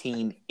last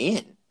team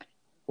in,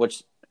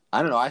 which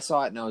I don't know. I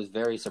saw it and I was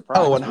very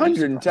surprised.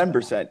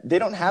 110%. They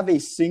don't have a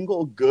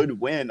single good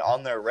win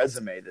on their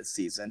resume this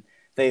season.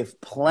 They have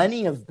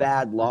plenty of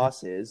bad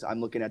losses.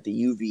 I'm looking at the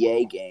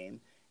UVA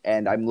game,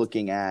 and I'm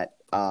looking at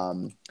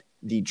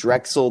the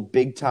Drexel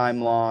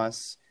big-time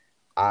loss.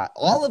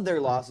 All of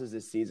their losses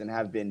this season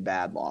have been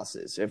bad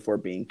losses, if we're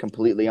being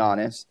completely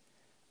honest.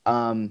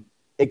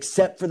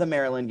 Except for the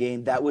Maryland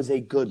game, that was a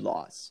good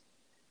loss.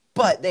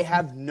 But they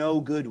have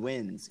no good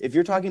wins. If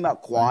you're talking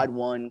about quad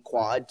 1,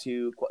 quad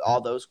 2, all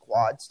those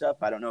quad stuff,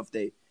 I don't know if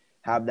they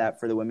have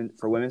that for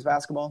women's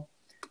basketball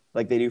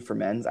like they do for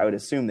men's. I would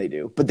assume they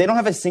do. But they don't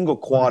have a single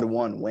quad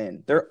 1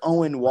 win. They're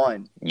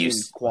 0-1 in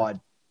quad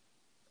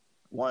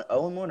 1,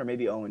 0-1 or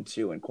maybe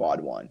 0-2 in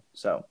quad 1.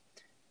 So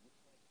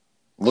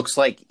looks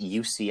like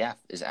UCF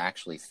is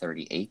actually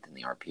 38th in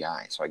the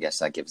RPI. So I guess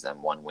that gives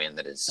them one win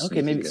that is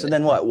okay. Maybe good. So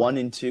then what?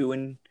 1-2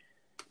 in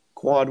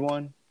quad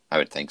 1? I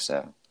would think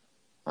so.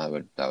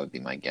 That would be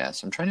my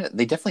guess.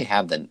 They definitely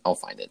have I'll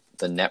find it,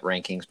 the net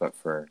rankings, but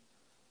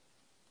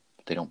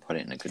they don't put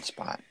it in a good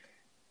spot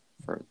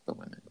for the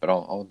women. But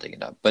I'll dig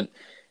it up. But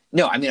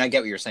no, I mean, I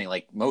get what you're saying.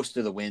 Like, most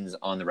of the wins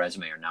on the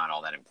resume are not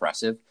all that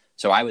impressive.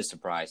 So I was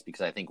surprised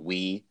because I think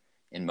we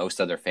and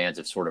most other fans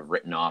have sort of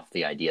written off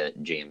the idea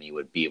that JMU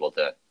would be able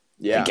to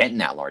get in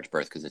that large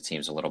berth because it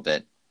seems a little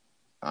bit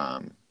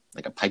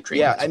like a pipe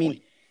dream. Yeah, I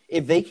mean,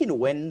 if they can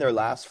win their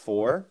last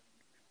 4,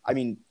 I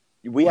mean,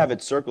 we have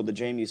it circled. The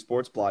JMU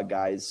Sports Blog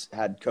guys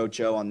had Coach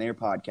O on their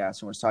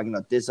podcast and was talking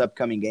about this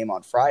upcoming game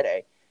on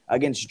Friday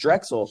against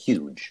Drexel.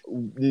 Huge.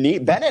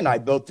 Ben and I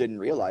both didn't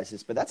realize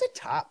this, but that's a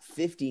top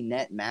 50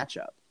 net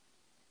matchup.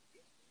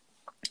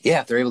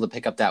 Yeah, if they're able to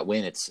pick up that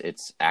win,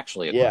 it's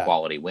actually a good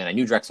quality win. I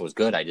knew Drexel was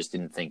good. I just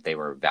didn't think they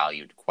were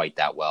valued quite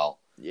that well.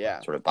 Yeah,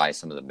 sort of by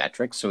some of the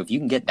metrics. So if you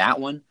can get that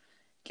one,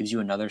 gives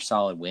you another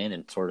solid win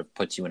and sort of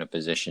puts you in a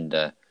position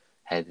to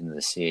head into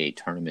the CAA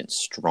tournament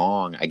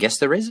strong. I guess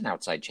there is an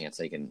outside chance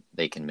they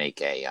can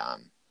make a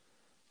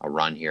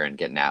run here and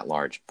get an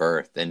at-large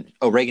berth. And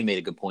Reagan made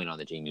a good point on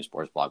the JMU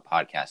Sports Blog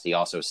podcast. He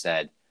also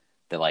said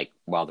that, like,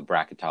 while the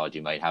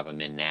bracketology might have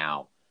them in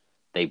now,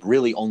 they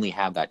really only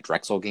have that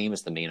Drexel game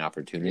as the main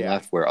opportunity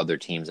left, where other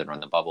teams that run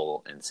the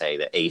bubble and say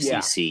the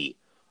ACC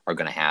are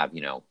going to have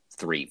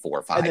 3,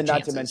 4, 5 and then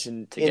not to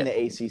mention in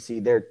the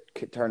ACC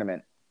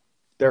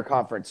their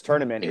conference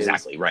tournament is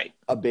right.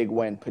 A big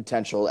win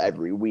potential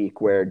every week,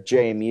 where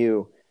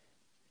JMU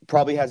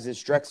probably has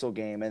this Drexel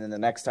game, and then the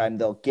next time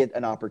they'll get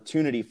an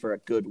opportunity for a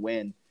good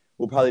win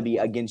will probably be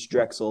against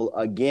Drexel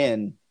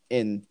again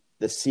in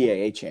the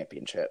CAA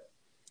championship.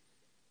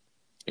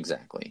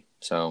 Exactly.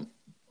 So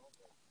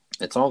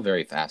it's all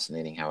very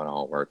fascinating how it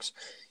all works.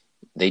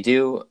 They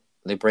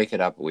break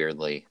it up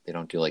weirdly. They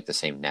don't do like the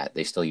same net.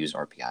 They still use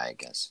RPI, I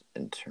guess,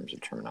 in terms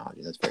of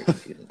terminology. That's very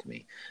confusing to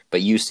me.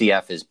 But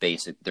UCF is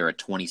they're a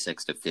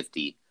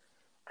 26-50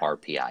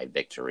 RPI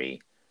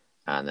victory.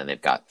 And then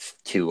they've got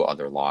 2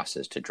 other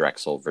losses to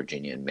Drexel,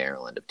 Virginia, and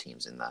Maryland of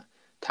teams in the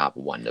top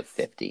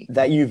 1-50.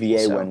 That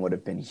UVA win would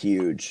have been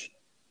huge.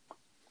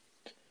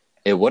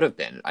 It would have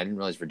been. I didn't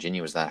realize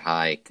Virginia was that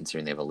high,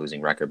 considering they have a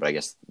losing record. But I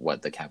guess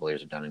what the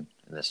Cavaliers have done, and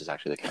this is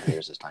actually the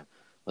Cavaliers this time,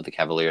 what the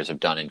Cavaliers have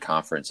done in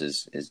conference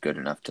is good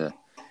enough to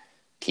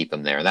keep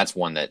them there. And that's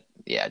one that,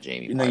 yeah,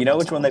 Jamie. You know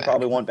which one they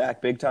probably want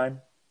back big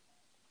time?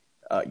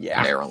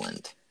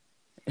 Maryland.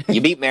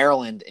 You beat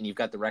Maryland, and you've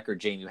got the record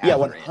Jamie. Yeah,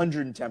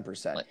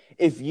 110%.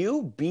 If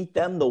you beat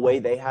them the way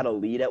they had a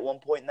lead at one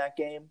point in that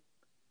game,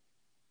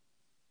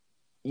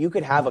 you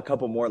could have a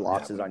couple more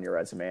losses on your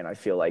resume, and I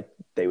feel like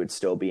they would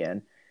still be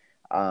in.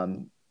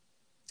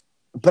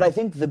 But I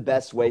think the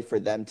best way for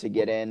them to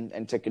get in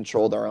and to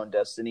control their own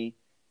destiny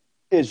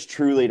is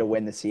truly to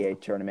win the CA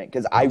tournament,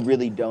 because I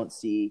really don't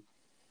see,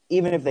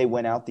 even if they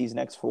win out these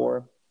next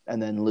 4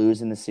 and then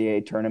lose in the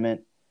CA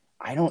tournament,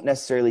 I don't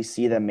necessarily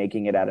see them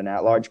making it at an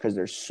at-large because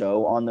they're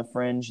so on the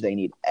fringe. They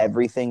need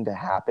everything to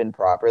happen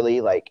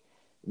properly. Like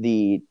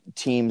the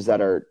teams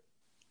that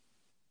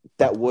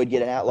would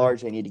get an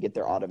at-large, they need to get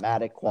their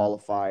automatic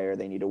qualifier.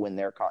 They need to win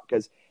their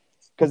because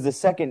the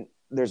second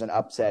there's an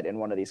upset in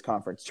one of these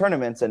conference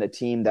tournaments and a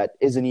team that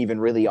isn't even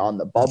really on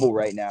the bubble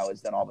right now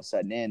is then all of a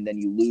sudden in, then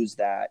you lose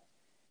that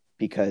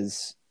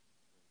because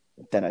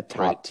then a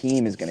top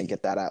team is going to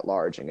get that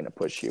at-large and going to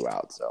push you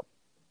out. So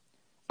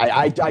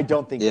I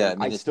don't think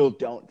I still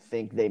don't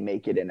think they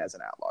make it in as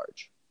an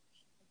at-large.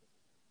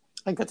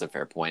 I think that's a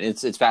fair point.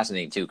 It's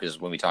fascinating too, because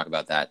when we talk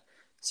about that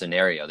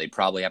scenario, they'd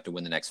probably have to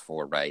win the next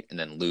 4, right, and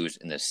then lose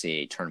in the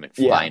CA tournament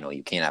final.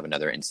 You can't have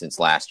another instance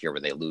last year where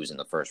they lose in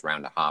the first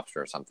round to Hofstra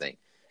or something,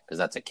 because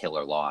that's a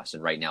killer loss.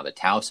 And right now, the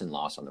Towson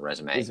loss on the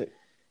resume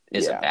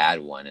is a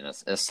bad one, and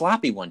a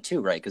sloppy one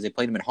too, right? Because they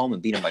played them at home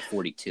and beat them by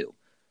 42.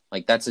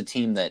 Like, that's a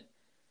team that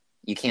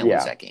you can't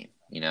lose that game,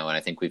 And I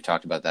think we've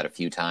talked about that a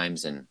few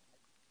times, and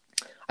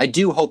I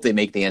do hope they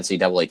make the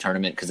NCAA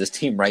tournament, because this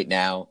team right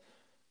now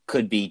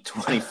could be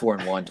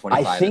 24-1,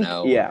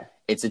 25-0. Yeah.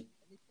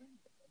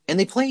 And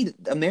they played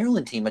a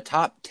Maryland team, a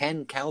top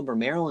 10 caliber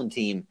Maryland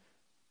team,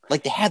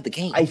 like they had the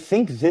game. I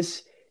think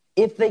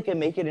if they can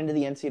make it into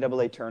the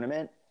NCAA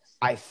tournament,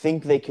 I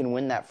think they can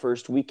win that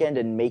first weekend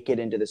and make it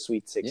into the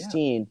Sweet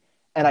 16. Yeah.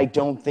 And I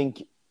don't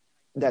think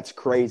that's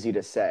crazy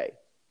to say.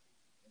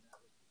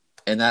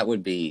 And that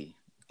would be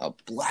a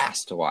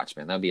blast to watch,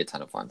 man. That would be a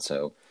ton of fun.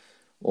 So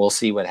we'll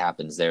see what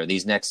happens there.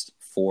 These next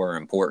 4 are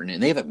important,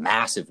 and they have a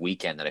massive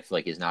weekend that I feel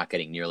like is not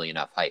getting nearly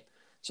enough hype.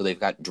 So they've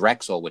got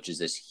Drexel, which is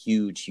this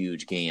huge,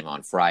 huge game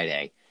on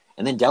Friday.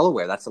 And then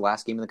Delaware, that's the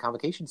last game in the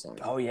Convocation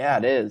Center. Oh, yeah,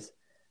 it is.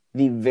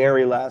 The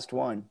very last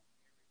one.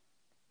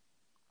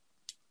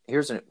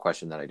 Here's a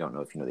question that I don't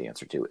know if you know the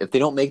answer to. If they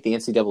don't make the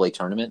NCAA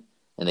tournament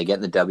and they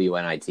get in the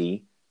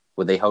WNIT,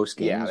 would they host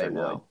games or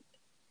no? Would.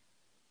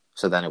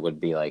 So then it would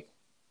be like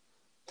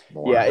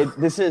more. Yeah,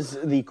 this is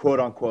the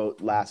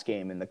quote-unquote last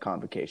game in the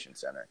Convocation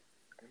Center.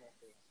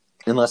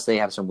 Unless they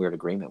have some weird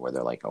agreement where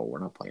they're like, oh, we're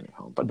not playing at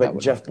home. But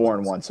Jeff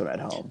Bourne wants them at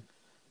home.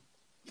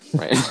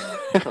 Right.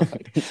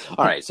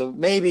 All right, so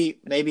maybe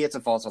it's a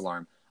false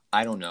alarm.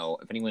 I don't know.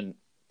 If anyone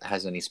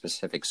has any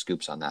specific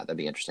scoops on that, that'd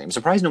be interesting. I'm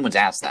surprised no one's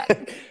asked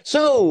that.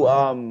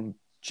 So,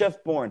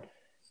 Jeff Bourne,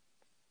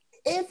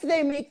 if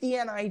they make the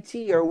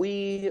NIT, are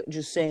we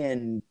just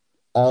saying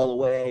all the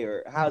way,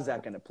 or how's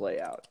that going to play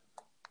out?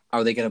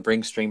 Are they going to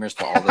bring streamers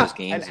to all those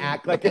games and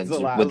act like it's the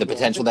last with the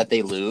potential that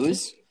they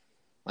lose?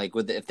 Like,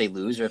 if they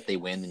lose or if they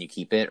win, then you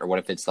keep it? Or what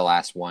if it's the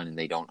last one and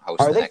they don't host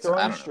the next one? Are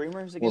they throwing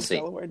streamers against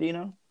Delaware? Do you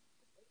know?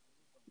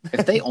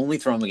 If they only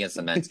throw them against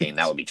the men's game,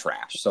 that would be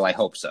trash. So I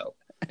hope so.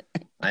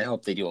 I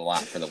hope they do a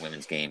lot for the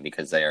women's game,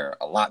 because they are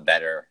a lot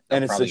better.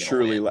 And it's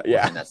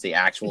and that's the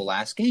actual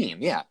last game.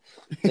 Yeah.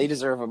 They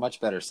deserve a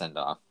much better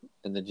send-off.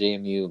 And the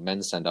JMU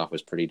men's send-off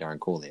was pretty darn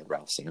cool. They had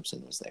Ralph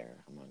Sampson was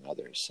there, among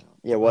others. So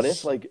yeah, what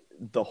if, like,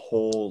 the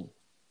whole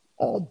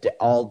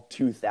all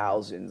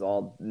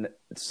 2000s,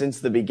 since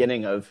the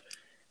beginning of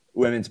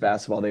women's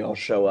basketball, they all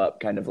show up,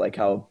 kind of like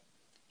how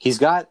he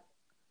said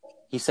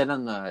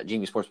on the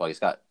JMU Sports Blog, he's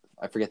got,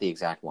 I forget the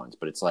exact ones,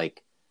 but it's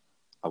like,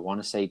 I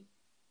want to say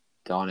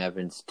Dawn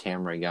Evans,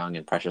 Tamara Young,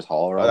 and Precious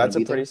Hall. That's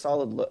a pretty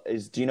solid look.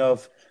 Do you know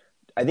if,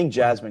 I think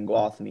Jasmine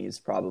Gwathmey is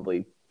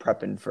probably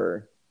prepping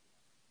for.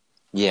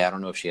 Yeah, I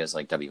don't know if she has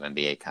like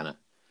WNBA kind of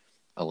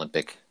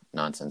Olympic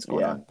nonsense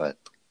going on, but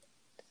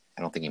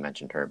I don't think he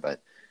mentioned her, but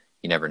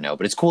you never know.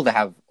 But it's cool to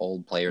have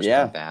old players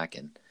come back,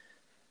 and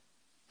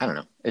I don't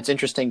know. It's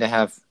interesting to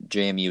have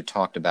JMU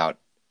talked about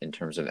in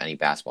terms of any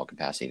basketball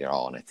capacity at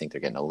all, and I think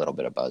they're getting a little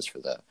bit of buzz for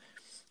the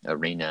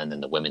arena, and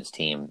then the women's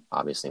team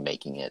obviously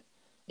making it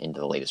into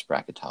the latest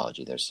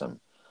bracketology. There's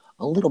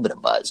a little bit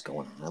of buzz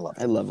going on.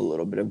 I love a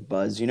little bit of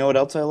buzz. You know what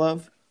else I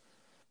love?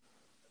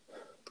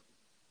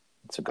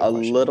 It's a good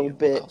question. Little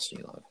bit what else do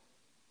you love?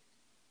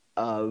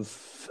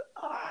 Of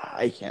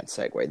I can't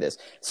segue this.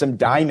 Some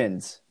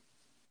diamonds.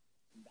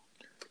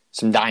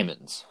 Some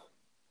diamonds.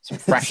 Some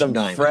fresh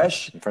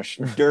diamonds. Fresh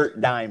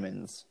dirt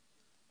diamonds.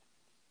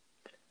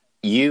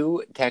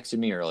 You texted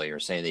me earlier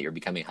saying that you're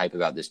becoming hype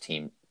about this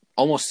team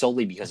almost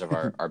solely because of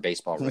our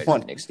baseball writer,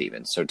 Nick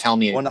Stevens. So tell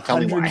me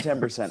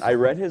 110%. I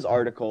read his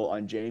article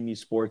on JMU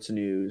Sports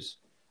News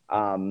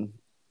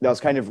that was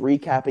kind of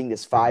recapping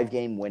this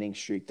 5-game winning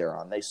streak they're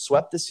on. They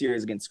swept the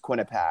series against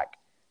Quinnipiac.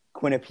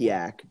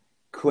 Quinnipiac.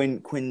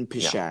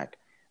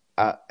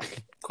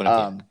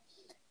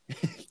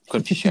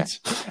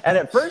 Quinnipiac. And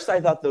at first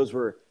I thought those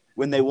were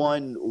when they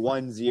won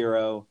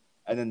 1-0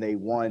 and then they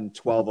won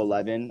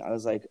 12-11. I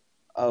was like,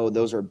 oh,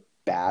 those are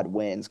bad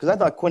wins. Because I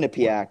thought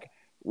Quinnipiac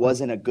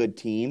wasn't a good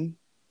team.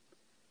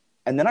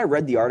 And then I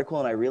read the article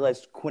and I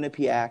realized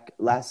Quinnipiac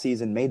last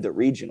season made the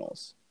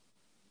regionals.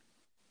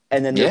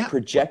 And then the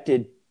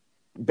projected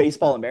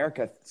Baseball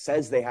America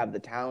says they have the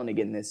talent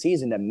again this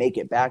season to make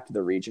it back to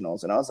the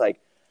regionals. And I was like,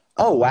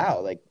 oh,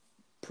 wow, like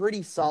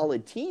pretty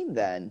solid team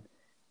then.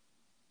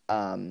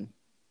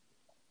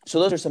 So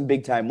those are some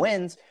big-time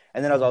wins.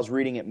 And then as I was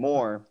reading it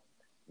more,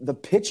 the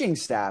pitching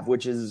staff,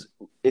 which is,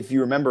 if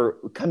you remember,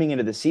 coming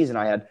into the season,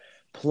 I had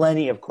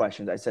plenty of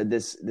questions. I said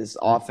this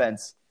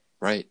offense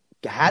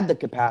had the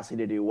capacity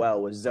to do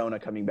well with Zona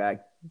coming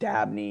back,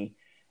 Dabney,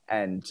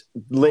 and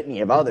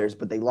litany of others,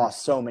 but they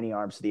lost so many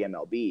arms to the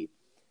MLB.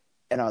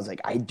 And I was like,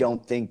 I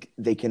don't think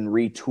they can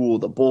retool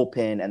the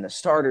bullpen and the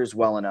starters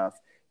well enough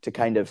to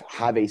kind of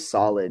have a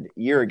solid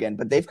year again.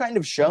 But they've kind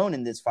of shown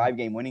in this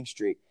 5-game winning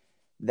streak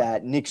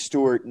that Nick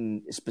Stewart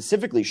and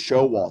specifically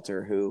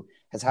Showalter, who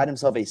has had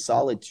himself a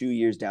solid 2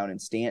 years down in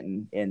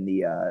Stanton in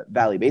the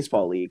Valley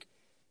Baseball League,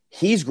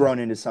 he's grown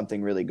into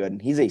something really good.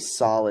 And he's a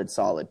solid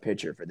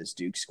pitcher for this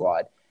Duke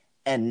squad.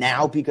 And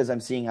now, because I'm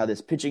seeing how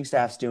this pitching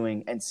staff's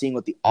doing and seeing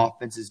what the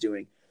offense is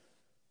doing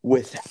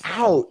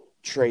without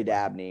Trey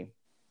Dabney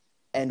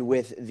and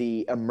with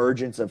the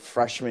emergence of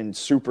freshman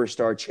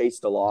superstar Chase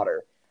DeLauder,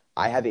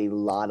 I have a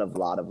lot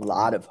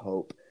of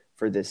hope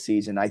for this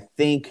season. I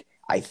think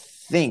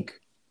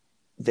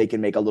they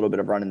can make a little bit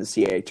of run in the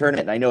CAA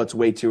tournament. And I know it's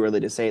way too early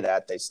to say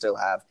that. They still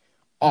have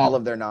all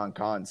of their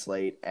non-con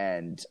slate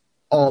and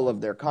all of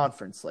their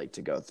conference slate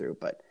to go through,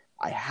 but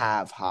I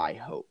have high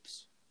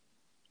hopes.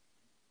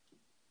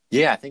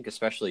 Yeah, I think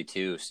especially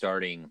too,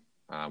 starting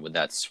with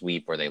that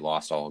sweep where they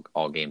lost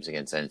all games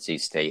against NC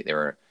State. They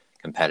were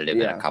competitive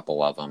in a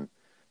couple of them,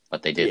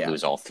 but they did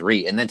lose all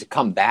 3. And then to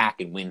come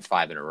back and win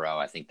 5 in a row,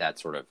 I think that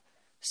sort of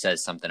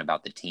says something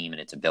about the team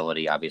and its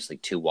ability. Obviously,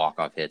 2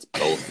 walk-off hits,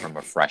 both from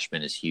a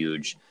freshman, is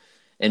huge.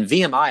 And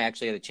VMI, I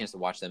actually had a chance to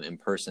watch them in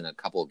person a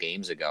couple of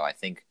games ago. I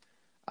think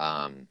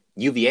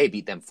UVA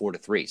beat them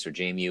 4-3. So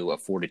JMU, a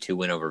 4-2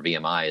 win over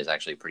VMI is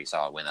actually a pretty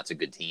solid win. That's a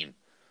good team,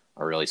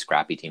 a really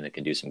scrappy team that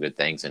can do some good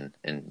things and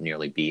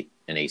nearly beat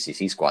an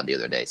ACC squad the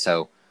other day.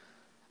 So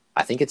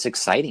I think it's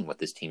exciting what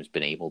this team's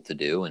been able to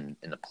do and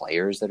the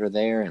players that are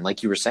there. And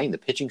like you were saying, the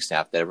pitching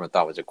staff that everyone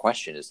thought was a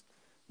question is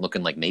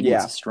looking like maybe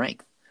it's a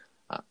strength.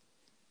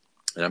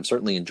 And I'm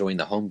certainly enjoying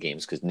the home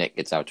games because Nick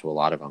gets out to a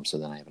lot of them. So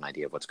then I have an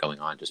idea of what's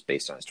going on just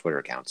based on his Twitter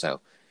account.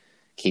 So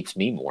keeps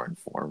me more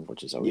informed,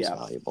 which is always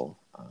valuable.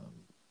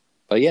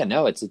 But yeah,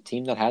 no, it's a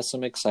team that has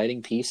some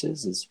exciting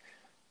pieces, is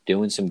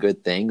doing some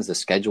good things. The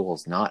schedule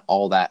is not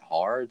all that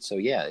hard. So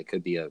yeah, it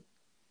could be a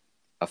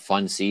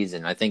fun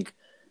season. I think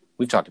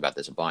we've talked about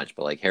this a bunch,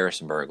 but like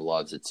Harrisonburg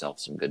loves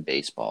itself some good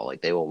baseball.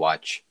 Like they will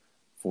watch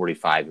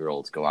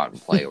 45-year-olds go out and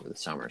play over the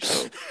summer.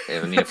 So I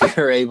mean, if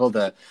you're able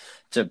to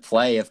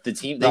play, if the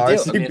team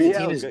if the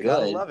team is good,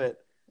 I love it.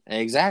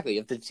 Exactly.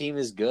 If the team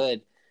is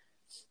good,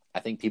 I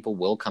think people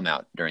will come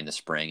out during the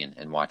spring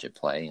and watch it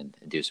play and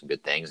do some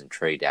good things. And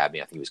Trey Dabney,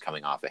 I think he was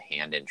coming off a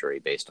hand injury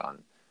based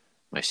on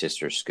my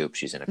sister's scoop.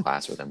 She's in a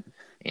class with him,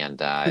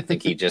 and I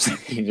think he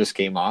just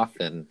came off,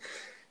 and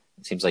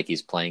it seems like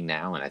he's playing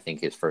now. And I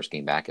think his first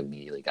game back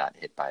immediately got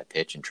hit by a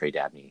pitch in Trey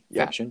Dabney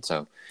fashion.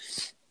 So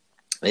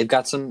they've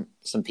got some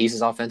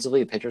pieces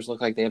offensively. The pitchers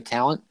look like they have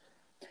talent.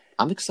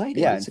 I'm excited.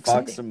 Yeah, and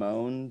Fox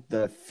Simone,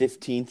 the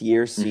 15th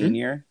year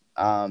senior,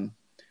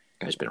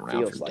 guy's been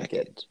around for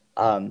decades.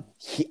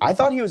 I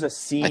thought he was a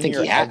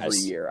senior every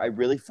year. I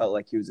really felt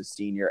like he was a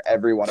senior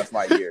every one of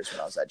my years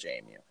when I was at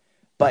JMU.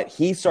 But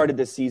he started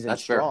this season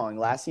strong.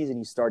 Last season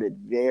he started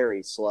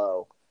very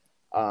slow.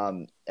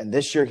 And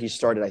this year he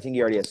started, I think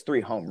he already has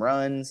 3 home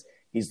runs.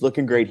 He's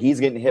looking great. He's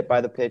getting hit by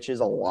the pitches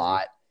a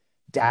lot.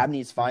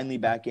 Dabney's finally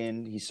back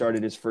in. He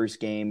started his first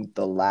game,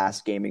 the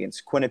last game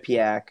against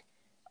Quinnipiac.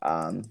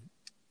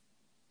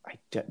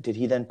 Did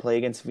he then play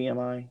against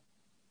VMI?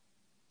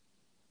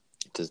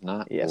 It does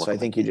not. Yeah, so I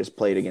think he just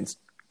played against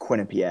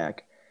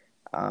Quinnipiac.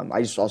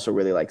 I just also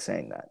really like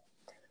saying that.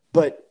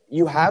 But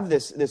you have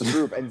this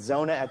group, and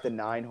Zona at the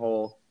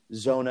 9-hole.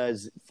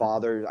 Zona's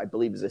father, I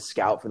believe, is a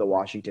scout for the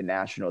Washington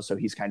Nationals, so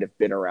he's kind of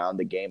been around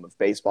the game of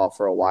baseball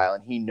for a while,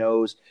 and he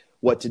knows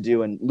what to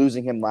do. And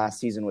losing him last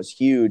season was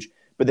huge.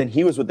 But then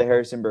he was with the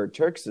Harrisonburg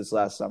Turks this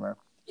last summer.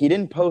 He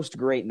didn't post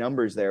great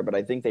numbers there, but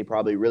I think they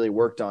probably really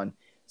worked on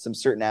some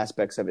certain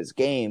aspects of his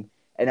game.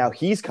 And now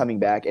he's coming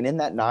back, and in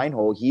that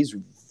 9-hole,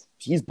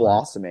 he's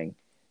blossoming.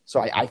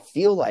 So I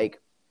feel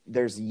like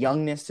there's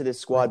youngness to this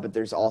squad, but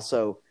there's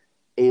also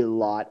a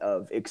lot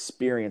of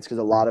experience because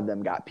a lot of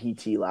them got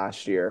PT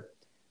last year.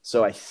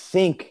 So I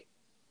think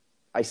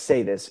I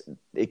say this,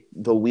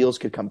 the wheels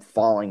could come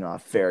falling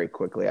off very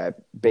quickly.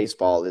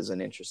 Baseball is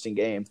an interesting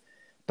game,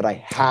 but I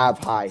have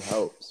high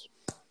hopes.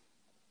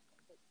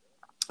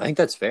 I think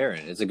that's fair,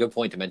 and it's a good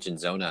point to mention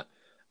Zona.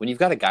 When you've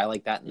got a guy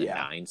like that in the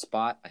 9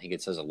 spot, I think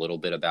it says a little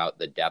bit about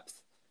the depth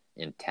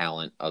and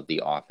talent of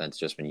the offense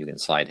just when you can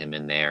slide him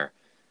in there.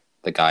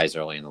 the guys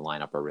early in the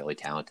lineup are really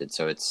talented.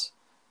 So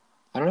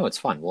I don't know, it's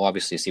fun. We'll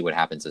obviously see what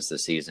happens as the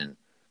season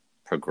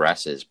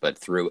progresses, but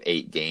through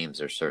 8 games,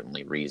 there's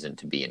certainly reason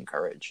to be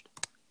encouraged.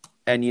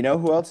 And you know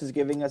who else is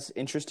giving us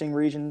interesting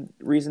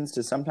reasons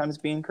to sometimes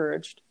be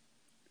encouraged?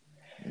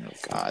 Oh,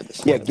 God.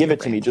 Yeah, give it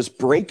to me. Just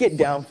break it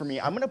down for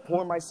me. I'm going to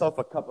pour myself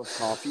a cup of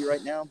coffee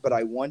right now, but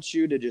I want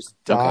you to just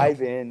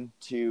dive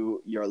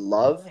into your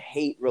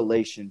love-hate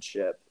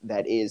relationship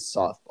that is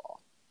softball.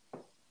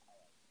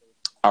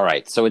 All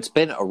right, so it's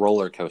been a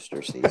roller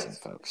coaster season,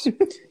 folks.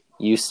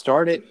 You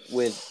start it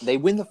with – they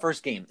win the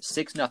first game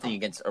 6-0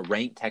 against a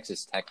ranked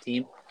Texas Tech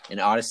team, and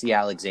Odyssey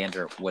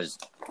Alexander was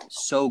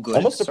so good.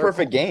 Almost a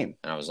perfect game.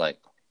 And I was like,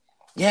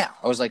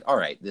 all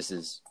right,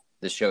 this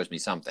shows me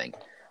something.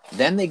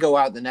 Then they go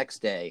out the next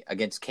day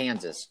against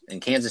Kansas,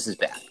 and Kansas is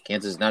bad.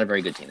 Kansas is not a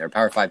very good team. They're a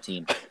Power 5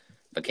 team,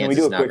 but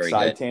Kansas is not very good. Can we do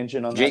a quick side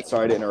tangent on that?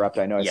 Sorry to interrupt.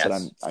 I know I said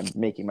I'm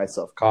making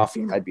myself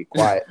coffee and I'd be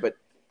quiet, but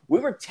we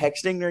were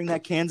texting during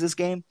that Kansas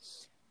game,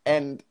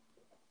 and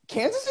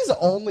Kansas is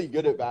only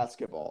good at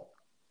basketball.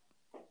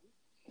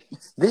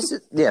 This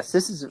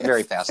is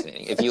very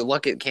fascinating. If you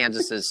look at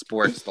Kansas's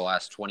sports the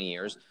last 20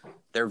 years,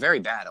 they're very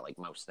bad at like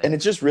most things. And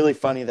it's just really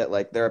funny that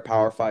like they're a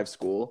Power 5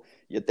 school,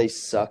 yet they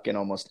suck in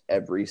almost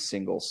every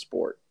single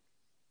sport.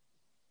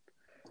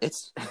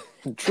 It's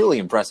truly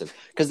impressive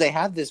because they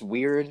have this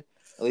weird,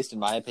 at least in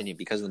my opinion,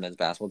 because of the men's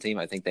basketball team,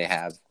 I think they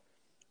have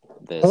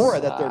this aura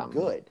that they're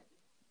good.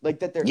 Like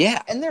that they're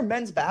yeah. And their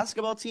men's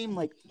basketball team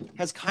like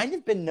has kind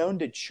of been known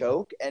to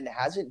choke and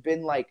hasn't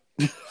been like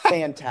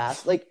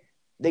fantastic. Like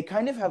they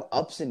kind of have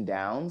ups and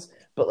downs,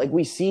 but like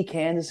we see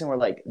Kansas and we're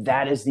like,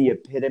 that is the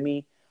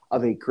epitome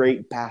of a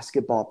great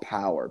basketball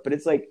power. But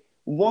it's like,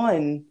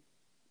 one,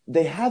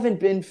 they haven't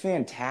been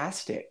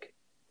fantastic.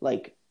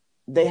 Like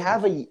they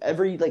have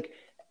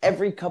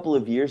every couple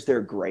of years they're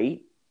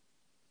great.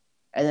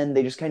 And then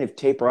they just kind of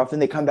taper off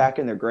and they come back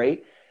and they're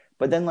great.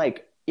 But then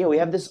like, yeah, we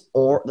have this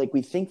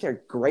we think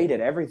they're great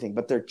at everything,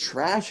 but they're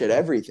trash at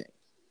everything.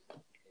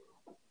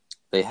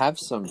 They have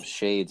some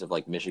shades of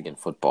like Michigan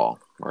football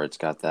where it's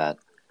got that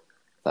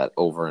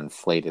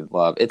overinflated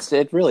love.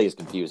 It really is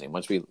confusing.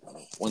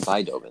 Once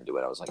I dove into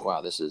it, I was like,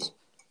 wow, this is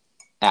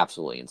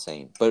absolutely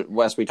insane. But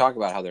Wes, we talk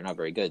about how they're not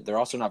very good. They're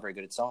also not very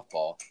good at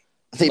softball.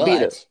 They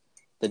beat us.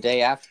 The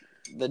day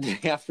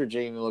after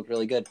Jamie looked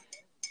really good.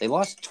 They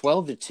lost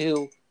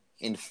 12-2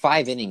 in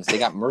 5 innings. They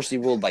got mercy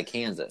ruled by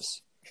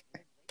Kansas.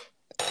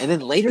 And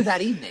then later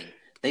that evening,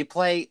 they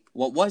play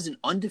what was an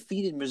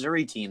undefeated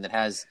Missouri team that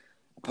has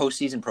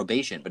postseason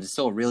probation, but it's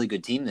still a really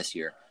good team this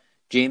year.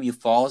 JMU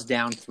falls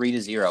down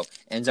 3-0,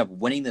 ends up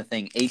winning the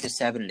thing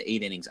 8-7 in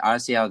 8 innings.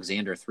 Odyssey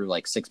Alexander threw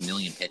like 6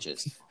 million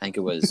pitches. I think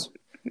it was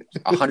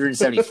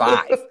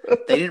 175.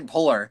 They didn't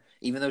pull her,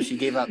 even though she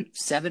gave up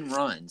 7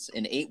 runs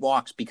and 8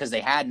 walks because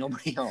they had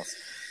nobody else.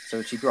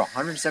 So she threw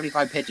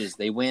 175 pitches.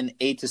 They win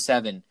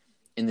 8-7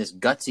 in this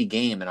gutsy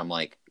game, and I'm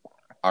like,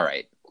 all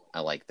right, I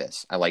like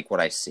this. I like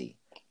what I see.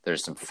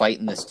 There's some fight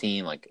in this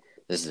team. Like,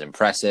 this is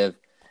impressive.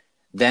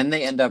 Then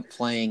they end up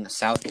playing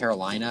South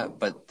Carolina,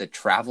 but the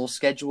travel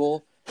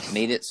schedule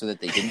made it so that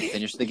they didn't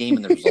finish the game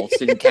and the results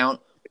didn't count.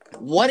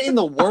 What in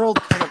the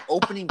world kind of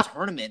opening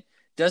tournament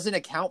doesn't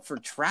account for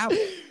travel?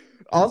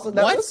 Also,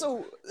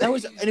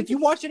 and if you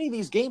watch any of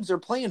these games, they're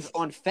playing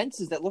on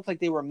fences that look like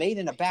they were made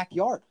in a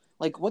backyard.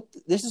 Like, what?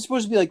 This is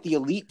supposed to be like the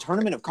elite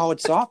tournament of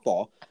college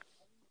softball.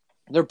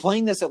 They're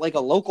playing this at like a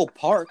local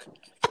park,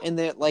 and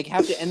they like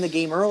have to end the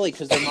game early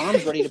because their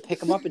mom's ready to pick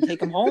them up and take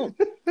them home.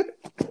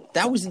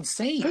 That was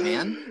insane,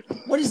 man.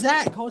 What is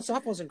that? College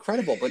softball is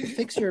incredible, but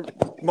fix your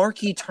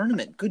marquee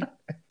tournament. Good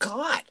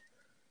God.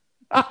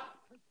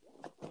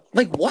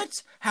 Like,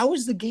 what? How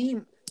was the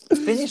game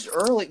finished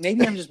early?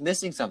 Maybe I'm just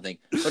missing something,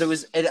 but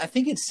I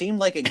think it seemed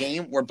like a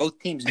game where both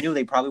teams knew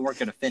they probably weren't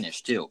going to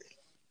finish too.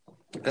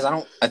 Because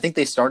I think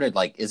they started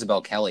like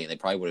Isabel Kelly, and they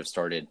probably would have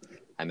started,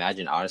 I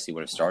imagine Odyssey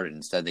would have started.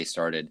 Instead, they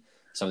started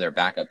some of their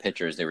backup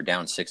pitchers. They were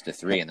down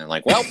 6-3, and they're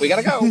like, well, we got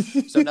to go.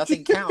 So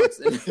nothing counts.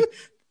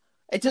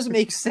 It doesn't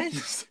make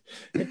sense.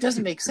 It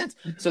doesn't make sense.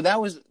 So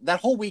that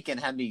whole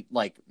weekend had me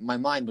like, my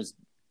mind was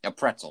a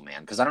pretzel,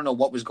 man, because I don't know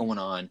what was going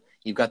on.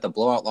 You've got the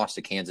blowout loss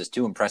to Kansas,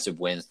 2 impressive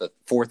wins. The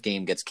 4th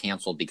game gets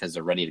canceled because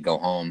they're ready to go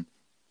home,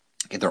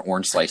 get their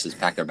orange slices,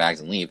 pack their bags,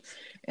 and leave.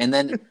 And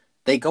then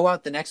they go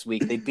out the next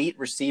week. They beat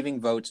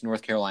receiving votes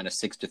North Carolina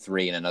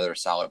 6-3 in another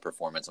solid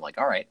performance. I'm like,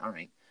 all right.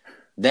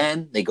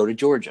 Then they go to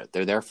Georgia.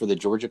 They're there for the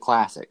Georgia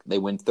Classic. They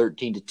win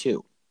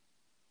 13-2.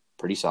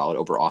 Pretty solid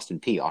over Austin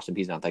Peay. Austin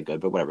Peay's not that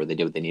good, but whatever. They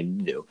did what they needed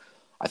to do.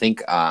 I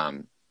think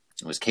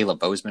it was Kayla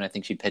Bozeman. I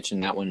think she pitched in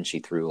that one, and she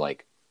threw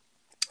like,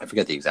 I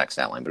forget the exact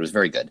stat line, but it was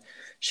very good.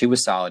 She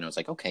was solid, and I was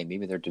like, okay,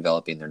 maybe they're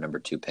developing their number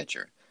 2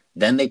 pitcher.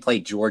 Then they play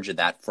Georgia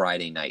that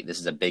Friday night. This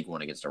is a big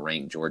one against a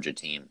ranked Georgia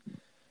team.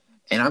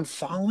 And I'm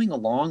following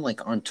along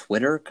like on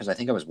Twitter because I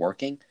think I was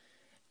working,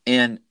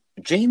 and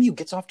JMU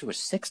gets off to a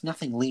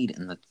 6-0 lead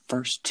in the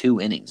first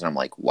 2 innings. And I'm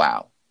like,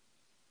 wow,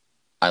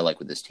 I like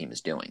what this team is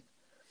doing.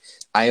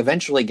 I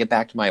eventually get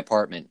back to my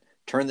apartment,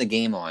 turn the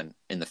game on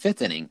in the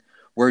 5th inning,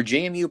 where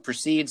JMU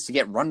proceeds to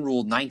get run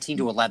ruled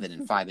 19-11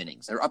 in 5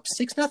 innings. They're up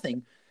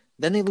 6-0.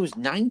 Then they lose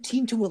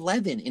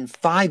 19-11 in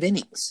 5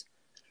 innings.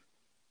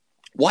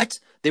 What?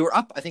 They were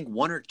up, I think,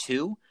 1 or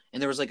 2,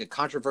 and there was like a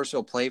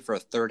controversial play for a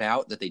third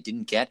out that they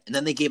didn't get, and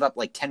then they gave up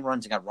like 10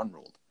 runs and got run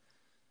ruled.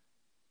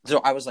 So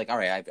I was like, all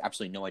right, I have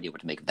absolutely no idea what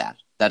to make of that.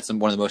 That's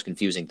one of the most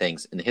confusing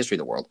things in the history of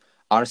the world.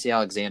 Odyssey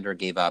Alexander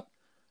gave up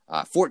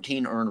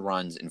 14 earned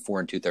runs in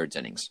 4 2/3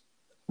 innings.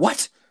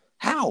 What?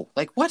 How?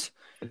 Like, what?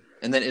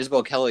 And then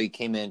Isabel Kelly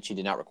came in. She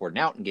did not record an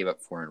out and gave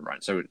up 4 earned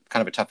runs. So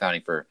kind of a tough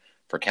outing for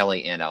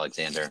Kelly and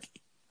Alexander.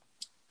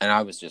 And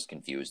I was just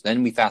confused.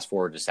 Then we fast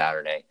forward to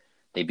Saturday.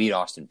 They beat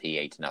Austin Peay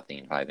 8-0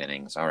 in 5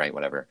 innings. All right,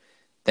 whatever.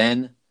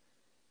 Then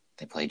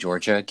they play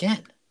Georgia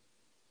again.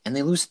 And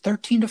they lose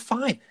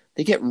 13-5.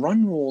 They get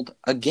run ruled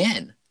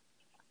again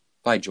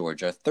by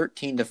Georgia,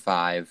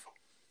 13-5.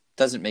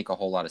 Doesn't make a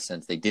whole lot of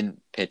sense. They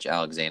didn't pitch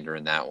Alexander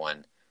in that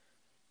one.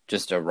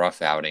 Just a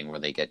rough outing where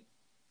they get,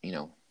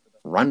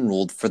 run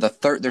ruled for the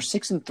third. They're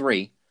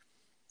 6-3,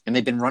 and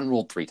they've been run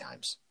ruled 3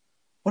 times.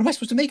 What am I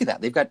supposed to make of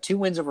that? They've got 2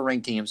 wins over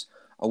ranked teams,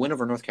 a win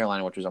over North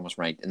Carolina, which was almost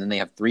ranked, and then they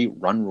have 3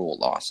 run rule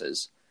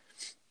losses.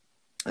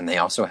 And they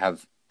also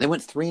they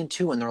went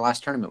 3-2 in their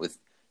last tournament with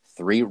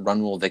 3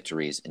 run rule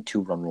victories and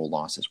 2 run rule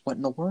losses. What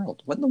in the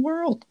world? What in the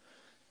world?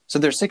 So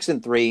they're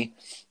 6-3.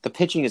 The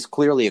pitching is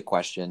clearly a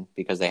question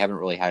because they haven't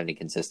really had any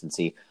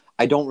consistency.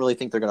 I don't really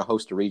think they're going to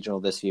host a regional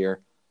this year.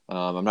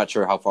 I'm not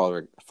sure how far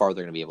they're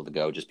going to be able to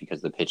go just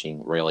because the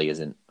pitching really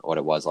isn't what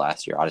it was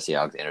last year. Odyssey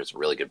Alexander is a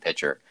really good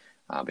pitcher,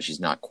 but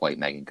she's not quite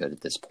mega good at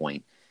this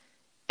point.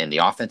 And the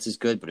offense is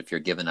good, but if you're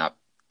giving up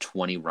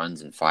 20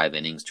 runs in 5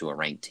 innings to a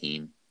ranked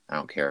team, I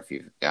don't care if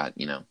you've got,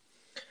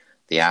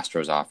 the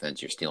Astros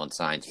offense, you're stealing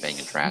signs,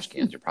 banging trash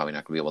cans. You're probably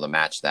not going to be able to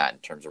match that in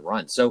terms of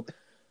runs. So,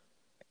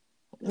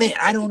 man,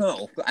 I don't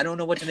know. I don't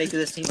know what to make of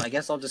this team. I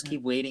guess I'll just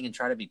keep waiting and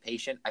try to be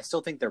patient. I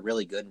still think they're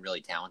really good and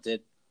really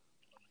talented.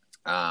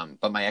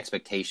 But my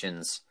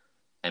expectations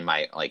and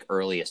my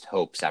earliest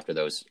hopes after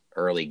those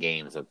early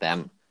games of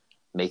them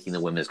making the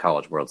Women's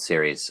College World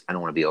Series, I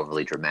don't want to be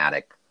overly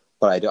dramatic,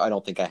 but I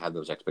don't think I have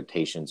those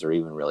expectations or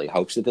even really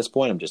hopes at this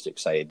point. I'm just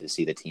excited to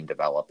see the team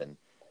develop and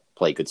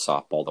play good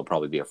softball. They'll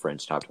probably be a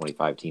fringe top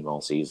 25 team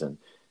all season,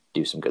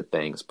 do some good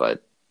things,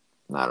 but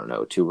I don't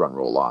know, 2 run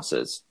rule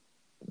losses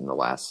in the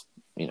last,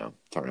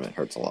 tournament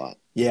hurts a lot.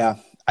 Yeah.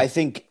 I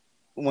think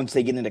once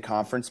they get into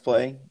conference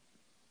play,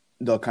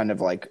 they'll kind of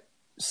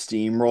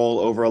steamroll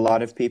over a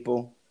lot of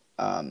people.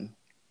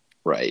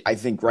 Right. I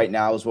think right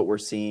now is what we're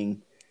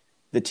seeing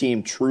the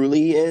team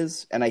truly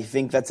is. And I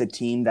think that's a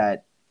team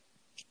that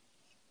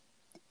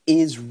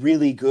is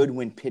really good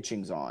when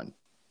pitching's on.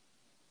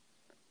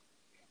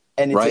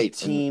 And it's a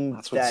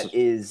team that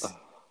is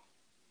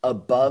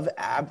above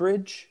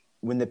average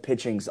when the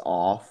pitching's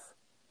off,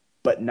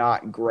 but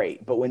not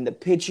great. But when the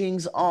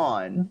pitching's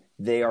on,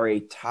 they are a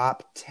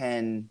top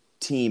 10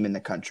 team in the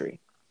country.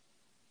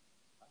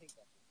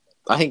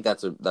 I think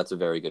that's a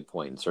very good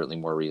point and certainly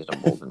more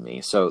reasonable than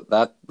me. So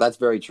that's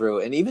very true.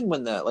 And even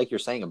when like you're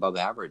saying, above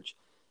average,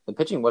 the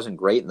pitching wasn't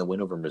great in the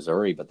win over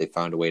Missouri, but they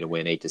found a way to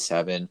win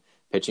 8-7.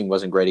 Pitching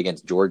wasn't great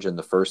against Georgia in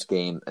the first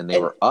game, and they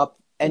were up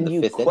in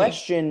the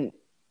 5th inning.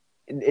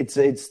 It's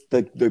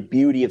the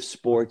beauty of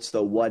sports,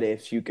 the what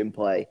ifs you can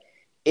play.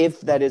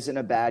 If that isn't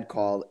a bad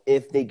call,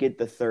 if they get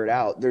the third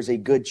out, there's a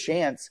good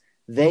chance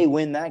they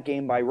win that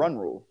game by run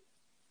rule.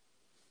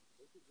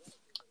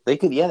 They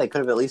could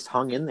have at least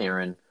hung in there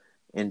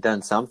and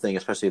done something,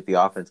 especially if the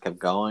offense kept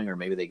going, or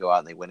maybe they go out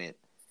and they win it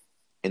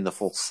in the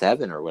full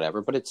 7 or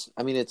whatever. But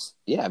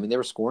they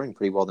were scoring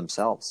pretty well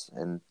themselves,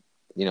 and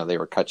they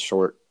were cut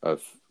short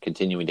of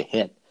continuing to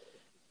hit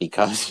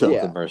because of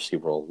the Mercy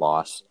Rule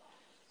loss.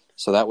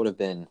 So that would have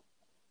been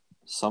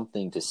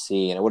something to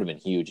see, and it would have been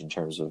huge in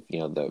terms of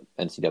the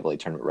NCAA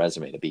tournament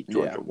resume to beat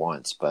Georgia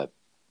once. But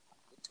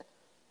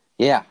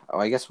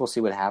I guess we'll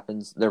see what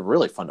happens. They're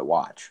really fun to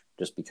watch,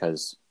 just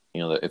because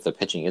if the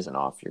pitching isn't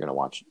off, you're going to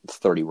watch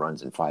 30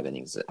 runs in 5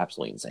 innings. It's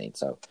absolutely insane.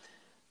 So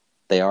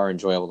they are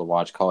enjoyable to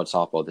watch. College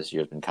softball this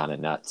year has been kind of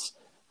nuts,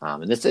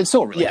 and it's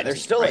still really they're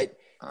still right?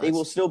 They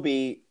will still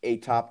be a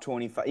top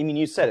 25. I mean,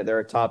 you said it.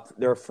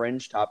 They're a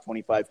fringe top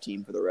 25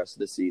 team for the rest of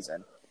the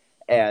season,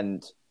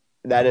 and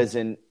that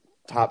isn't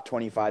top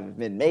 25 of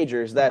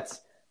mid-majors.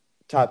 That's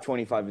top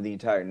 25 of the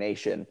entire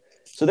nation.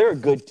 So they're a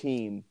good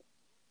team.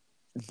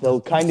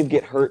 They'll kind of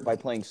get hurt by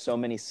playing so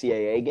many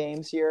CAA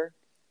games here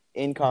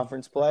in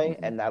conference play,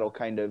 and that'll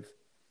kind of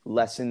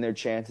lessen their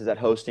chances at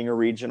hosting a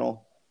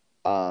regional,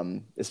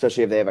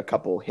 especially if they have a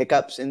couple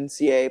hiccups in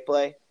CAA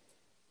play.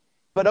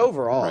 But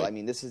overall, I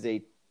mean, this is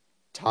a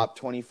top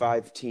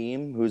 25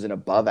 team who's an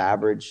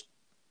above-average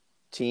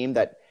team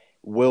that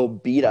will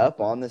beat up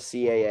on the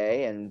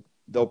CAA, and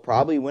they'll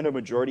probably win a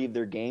majority of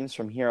their games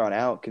from here on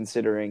out,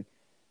 considering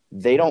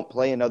they don't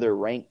play another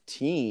ranked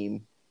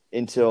team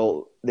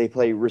until they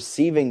play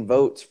receiving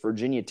votes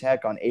Virginia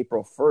Tech on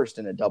April 1st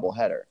in a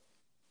doubleheader.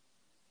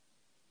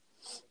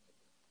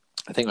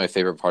 I think my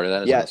favorite part of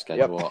that is the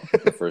schedule.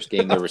 The first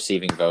game, they're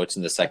receiving votes,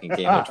 and the second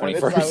game, they're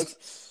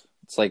 21st.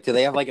 It's like, do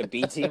they have like a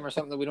B team or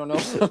something that we don't know?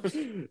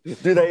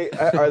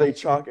 Are they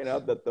chalking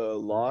up that the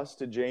loss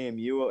to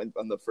JMU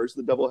on the first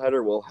of the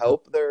doubleheader will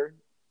help their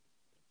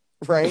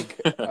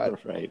rank?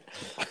 Right.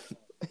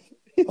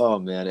 Oh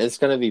man, it's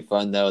gonna be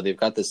fun though. They've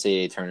got the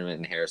CAA tournament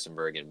in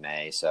Harrisonburg in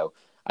May, so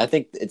I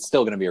think it's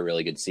still gonna be a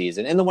really good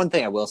season. And the one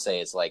thing I will say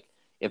is like,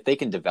 if they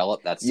can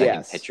develop that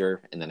second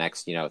pitcher in the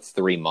next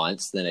 3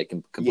 months, then it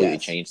can completely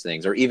change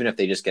things. Or even if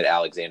they just get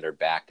Alexander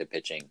back to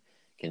pitching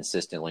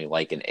consistently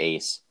like an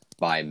ace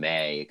by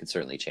May, it could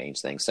certainly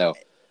change things. So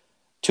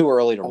too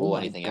early to rule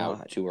anything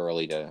out, too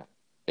early to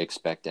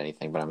expect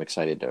anything, but I'm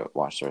excited to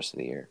watch the rest of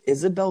the year.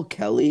 Isabel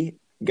Kelly,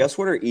 guess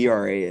what her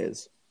ERA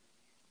is?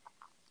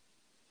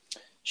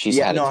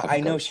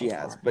 I know she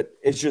has, but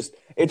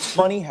it's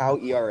funny how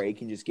ERA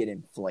can just get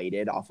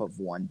inflated off of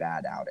one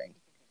bad outing.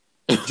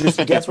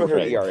 Just guess what her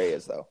ERA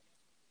is, though.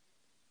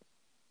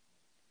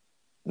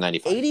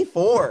 95.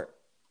 84.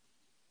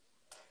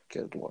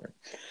 Good Lord.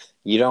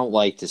 You don't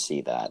like to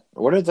see that.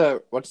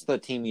 What's the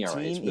team ERA?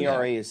 Team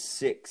ERA is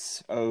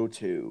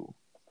 6.02,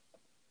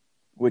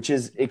 which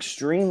is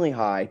extremely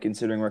high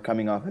considering we're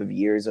coming off of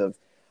years of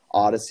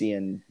Odyssey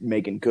and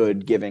Megan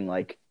Good giving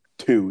like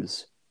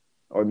 2s,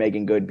 or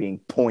Megan Good being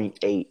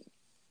 0.8.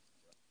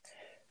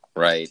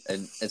 Right.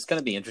 And it's going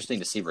to be interesting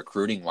to see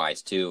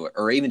recruiting-wise, too,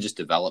 or even just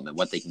development,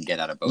 what they can get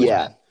out of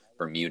Bozeman,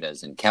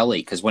 Bermudez, and Kelly.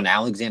 Because when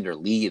Alexander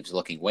leaves,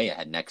 looking way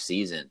ahead next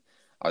season,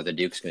 are the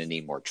Dukes going to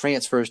need more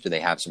transfers? Do they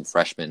have some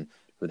freshmen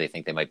who they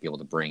think they might be able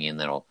to bring in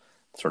that'll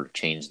sort of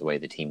change the way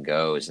the team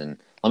goes? And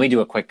let me do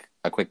a quick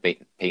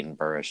Peyton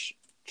Burrish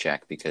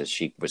check, because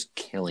she was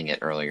killing it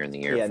earlier in the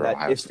year for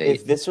Ohio State.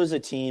 If this was a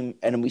team,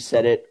 and we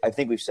said it, I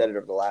think we've said it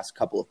over the last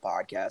couple of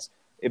podcasts,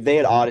 if they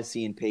had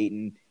Odyssey and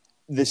Peyton,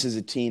 this is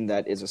a team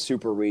that is a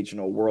super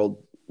regional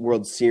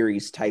World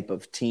Series type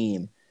of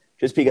team,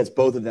 just because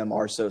both of them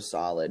are so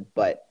solid.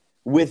 But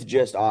with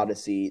just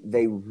Odyssey,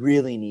 they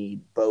really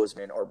need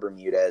Bozeman or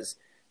Bermudez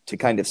to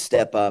kind of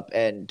step up.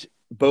 And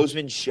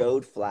Bozeman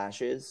showed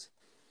flashes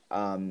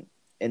in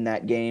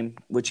that game.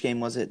 Which game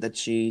was it that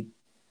she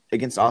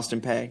against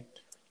Austin Peay?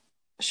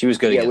 She was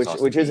good against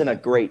Austin which isn't a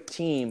great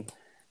team,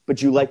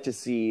 but you like to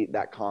see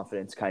that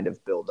confidence kind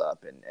of build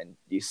up, and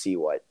you see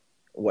what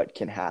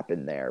can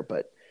happen there.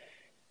 But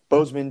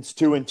Bozeman's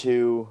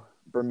 2-2,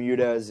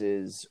 Bermudez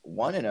is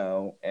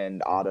 1-0,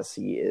 and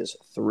Odyssey is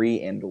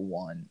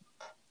 3-1.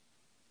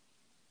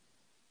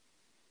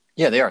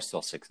 Yeah, they are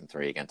still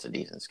 6-3 against a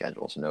decent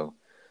schedule, so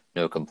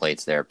no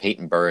complaints there.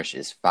 Peyton Burrish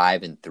is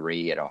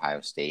 5-3 at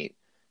Ohio State.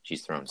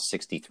 She's thrown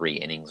 63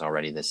 innings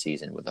already this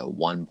season with a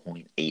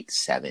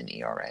 1.87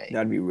 ERA.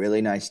 That'd be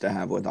really nice to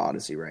have with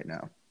Odyssey right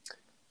now.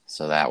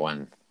 So that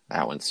one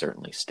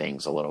certainly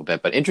stings a little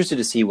bit. But interested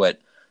to see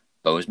what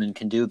Bozeman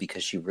can do,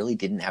 because she really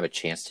didn't have a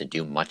chance to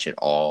do much at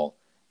all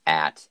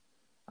at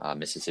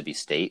Mississippi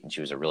State, and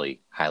she was a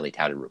really highly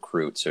touted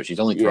recruit. So she's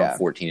only thrown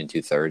 14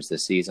 2/3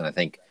 this season. I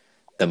think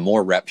the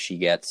more reps she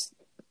gets,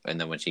 and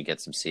then when she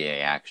gets some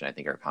CAA action, I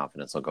think her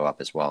confidence will go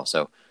up as well.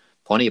 So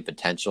plenty of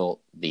potential.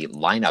 The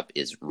lineup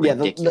is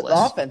ridiculous.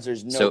 The offense,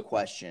 there's no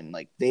question.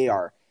 Like, they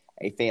are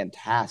a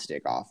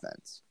fantastic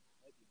offense.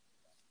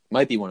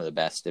 Might be one of the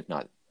best, if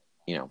not,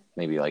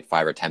 maybe like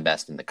 5 or 10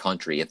 best in the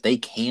country. If they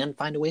can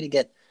find a way to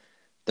get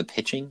the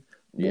pitching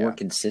more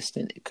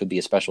consistent, it could be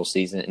a special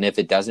season. And if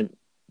it doesn't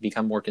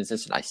become more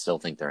consistent, I still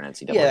think they're an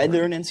NCAA. Yeah,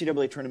 they're an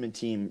NCAA tournament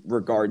team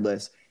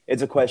regardless.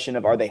 It's a question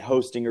of, are they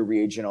hosting a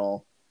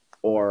regional,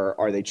 or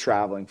are they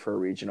traveling for a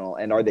regional,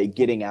 and are they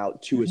getting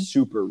out to a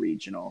super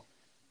regional?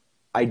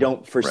 I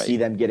don't foresee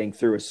them getting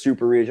through a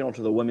super regional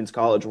to the Women's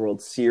College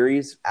World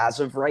Series as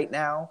of right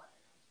now.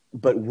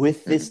 But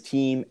with this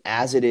team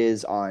as it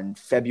is on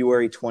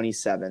February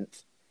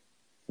 27th,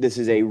 this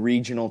is a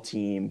regional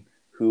team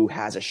who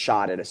has a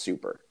shot at a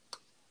super.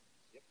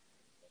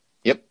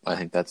 Yep, I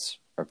think that's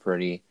a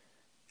pretty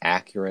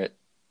accurate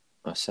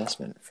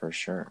assessment for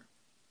sure.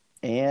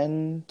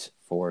 And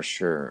for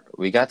sure.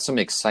 We got some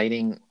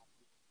exciting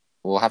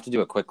 – we'll have to do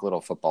a quick little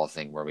football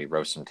thing where we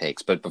roast some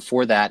takes. But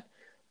before that,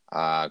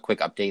 quick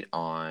update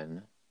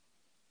on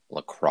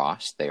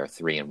lacrosse. They are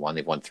 3-1.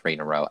 They've won 3 in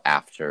a row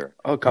after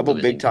a couple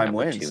big-time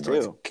wins, too.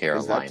 North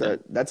Carolina.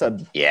 That's a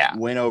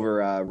win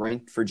over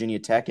ranked Virginia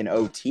Tech in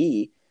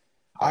OT.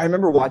 I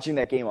remember watching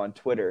that game on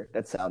Twitter.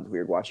 That sounds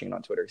weird, watching it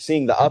on Twitter.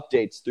 Seeing the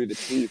updates through the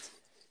tweets.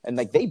 And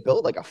they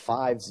built like a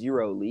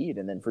 5-0 lead,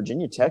 and then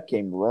Virginia Tech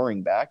came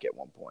roaring back at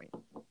one point.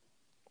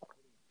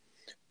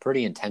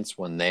 Pretty intense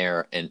one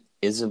there. And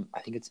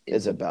I think it's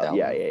Isabel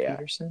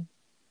Peterson.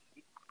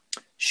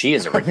 She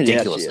is a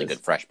ridiculously good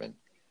freshman.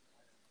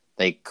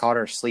 They caught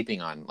her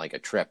sleeping on like a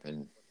trip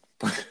and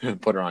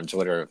put her on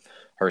Twitter.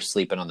 Her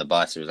sleeping on the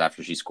bus. It was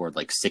after she scored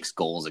like 6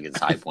 goals against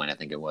High Point, I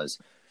think it was.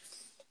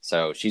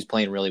 So she's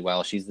playing really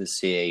well. She's the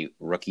CAA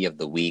Rookie of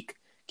the Week.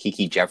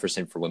 Kiki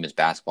Jefferson for women's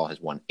basketball has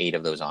won 8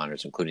 of those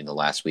honors, including the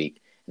last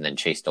week. And then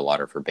Chase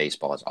DeLauder for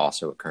baseball is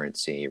also a current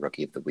CAA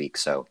Rookie of the Week.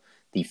 So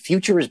the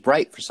future is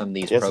bright for some of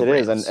these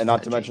programs. Yes, it is. And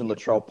not to mention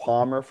Latrell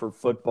Palmer for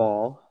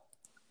football.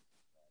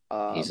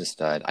 He's a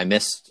stud. I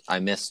missed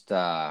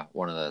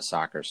one of the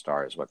soccer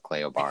stars,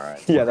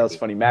 Cleobara. Yeah, that was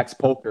funny. Max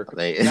Polker.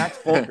 They- Max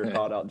Polker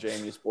called out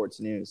JMU Sports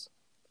News.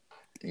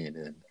 He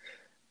did.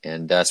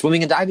 And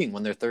swimming and diving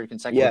won their third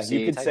consecutive Yeah, CAA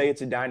you could title. say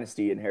it's a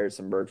dynasty in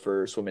Harrisonburg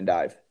for swim and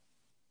dive.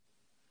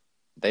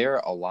 There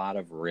are a lot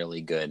of really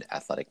good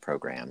athletic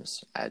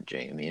programs at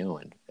JMU,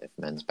 and if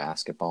men's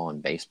basketball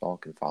and baseball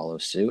can follow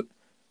suit,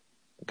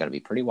 it's going to be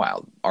pretty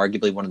wild.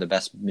 Arguably one of the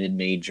best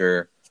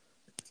mid-major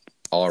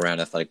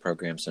all-around athletic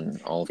programs in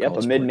all of Yep,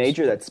 college a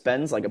mid-major that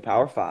spends like a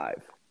Power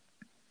 5.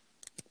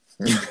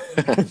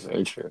 sports.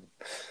 Very true.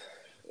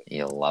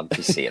 You'll love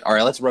to see it. All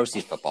right, let's roast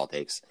these football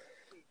takes.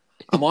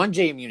 I'm on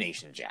JMU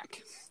Nation,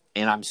 Jack,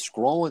 and I'm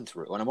scrolling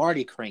through, and I'm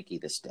already cranky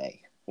this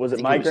day. Was I it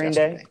think migraine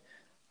day? yesterday.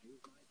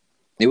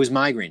 It was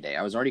migraine day.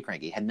 I was already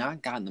cranky. Had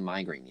not gotten the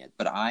migraine yet,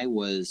 but I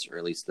was, or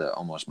at least the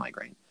almost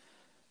migraine.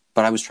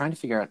 But I was trying to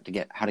figure out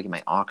how to get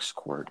my aux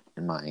cord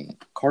in my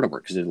car to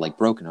work because it had like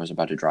broken. I was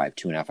about to drive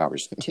 2.5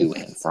 hours to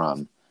and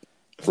from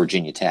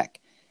Virginia Tech.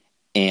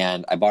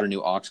 And I bought a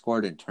new aux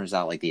cord, and it turns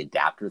out like the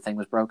adapter thing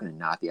was broken and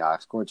not the aux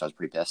cord, so I was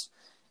pretty pissed.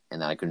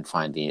 And then I couldn't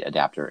find the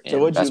adapter in So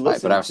what'd you Best Buy.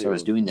 listen But to? I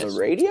was doing this. The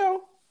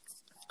radio?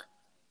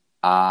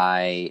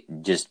 I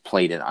just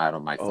played it out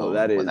on my phone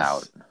that is-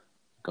 without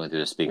going through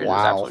the speakers. Wow. It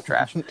was absolute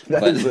trash.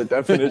 That But- is the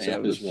definition Yeah, it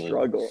of a was really-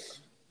 struggle.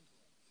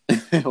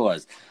 It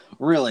was.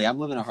 Really, I'm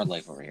living a hard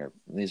life over here.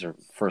 These are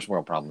first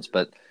world problems.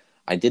 But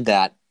I did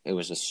that. It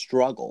was a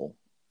struggle.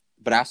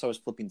 But as I was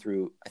flipping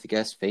through, I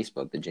guess,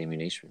 Facebook, the JMU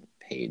Nation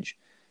page,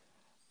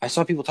 I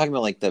saw people talking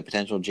about like the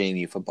potential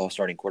JMU football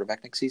starting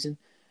quarterback next season.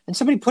 And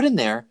somebody put in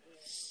there,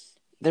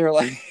 they were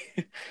like,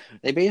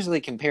 they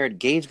basically compared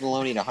Gage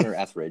Maloney to Hunter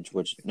Etheridge,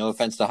 which no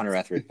offense to Hunter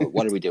Etheridge, but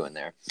what are we doing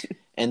there?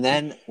 And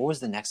then what was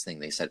the next thing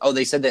they said? Oh,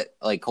 they said that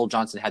like Cole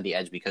Johnson had the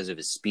edge because of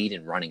his speed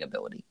and running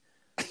ability.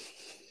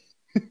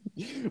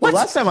 Well,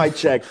 last time I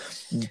checked,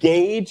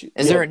 Gage...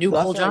 Is there a new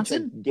last Cole time I checked,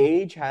 Johnson?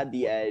 Gage had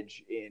the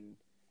edge in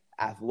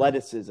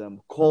athleticism.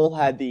 Cole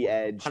had the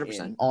edge 100%.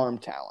 in arm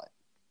talent.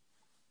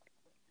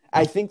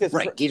 I think this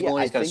Right, Gage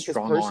Maloney's got a this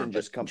strong person arm,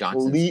 just but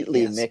Johnson's-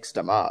 completely yes. mixed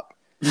them up.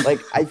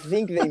 Like, I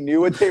think they knew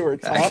what they were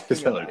talking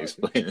That would about.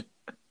 explain it.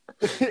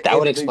 And That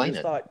would they explain just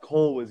it. thought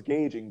Cole was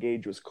Gage and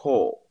Gage was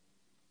Cole.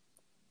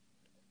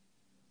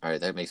 All right,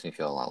 that makes me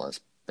feel a lot less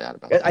bad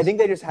about I this. think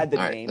they just had the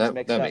All right, names that-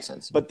 mixed that up. makes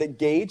sense. But the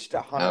Gage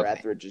to Hunter Okay.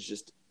 Etheridge is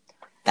just...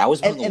 That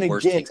was one of and the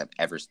worst again, takes I've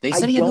ever seen. They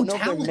said he I had don't no know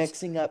if talent. they're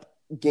mixing up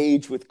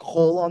Gage with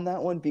Cole on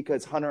that one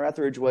because Hunter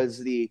Etheridge was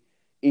the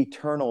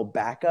eternal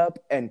backup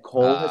and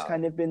Cole has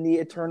kind of been the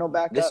eternal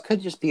backup. This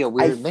could just be a I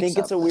weird think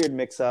mix-up. it's a weird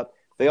mix-up.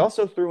 They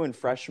also threw in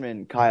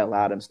freshman Kyle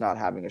Adams not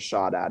having a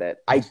shot at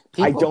it. I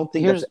don't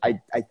think here's- I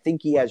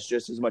think he has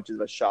just as much of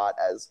a shot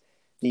as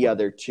the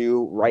other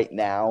two right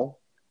now.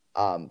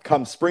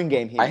 Come spring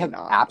game, he I may have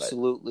not.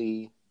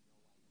 absolutely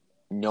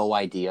no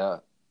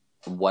idea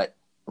what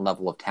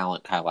level of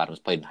talent Kyle Adams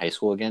played in high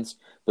school against,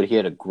 but he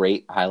had a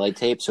great highlight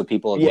tape, so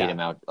people have Yeah. made him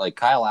out. Like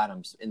Kyle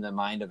Adams, in the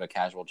mind of a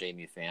casual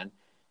JMU fan,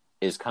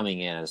 is coming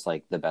in as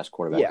like the best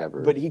quarterback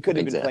ever. but he could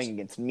have been exist. playing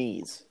against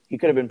Mees. He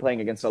could have been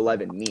playing against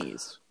 11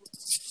 Mees.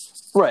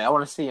 Right, I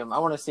want to see him. I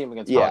want to see him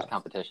against Yeah. college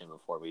competition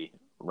before we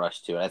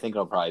rush to it. I think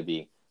it'll probably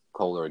be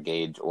Cole or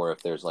Gage, or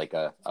if there's like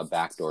a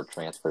backdoor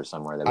transfer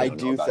somewhere that we I don't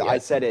know do. about I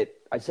yet. said it.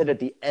 I said at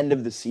the end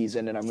of the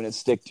season, and I'm going to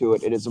stick to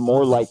it. It is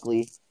more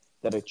likely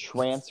that a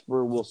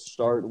transfer will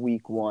start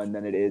week 1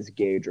 than it is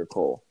Gage or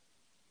Cole.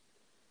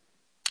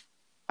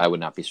 I would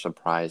not be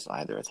surprised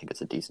either. I think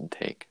it's a decent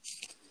take.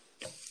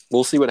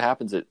 We'll see what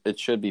happens. It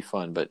should be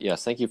fun. But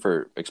yes, thank you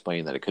for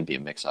explaining that it could be a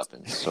mix-up,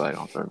 and so I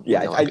don't.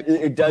 Yeah, feel like it.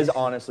 it does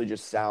honestly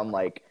just sound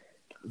like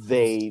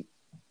they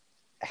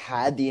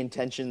had the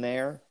intention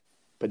there,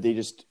 but they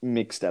just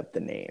mixed up the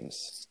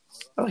names.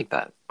 I like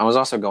that. I was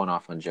also going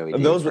off on Joey. D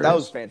That for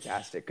was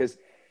fantastic because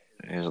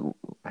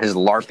his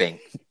LARPing.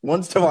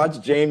 wants to watch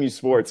JMU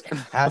sports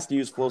has to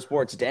use Flow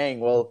Sports. Dang,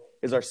 well,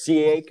 is our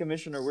CAA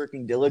commissioner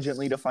working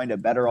diligently to find a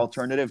better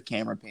alternative?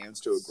 Camera pans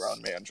to a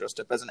grown man dressed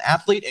up as an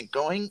athlete and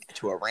going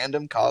to a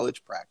random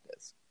college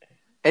practice.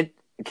 It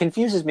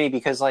confuses me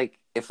because like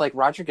if like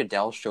Roger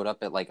Goodell showed up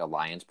at like a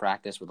Lions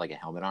practice with like a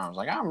helmet on, I was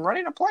like, I'm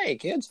ready to play,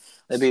 kids.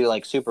 That'd be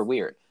like super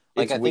weird.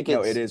 Like I think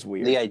it is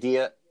weird. The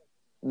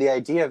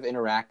idea of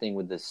interacting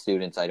with the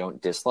students I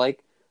don't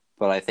dislike,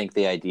 but I think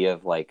the idea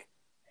of like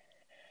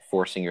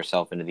forcing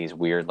yourself into these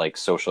weird like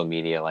social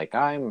media, like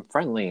I'm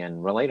friendly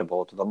and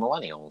relatable to the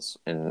millennials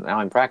and now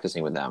I'm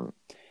practicing with them,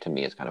 to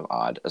me is kind of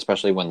odd,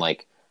 especially when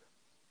like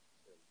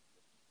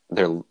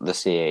the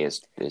CAA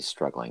is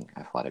struggling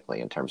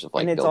athletically in terms of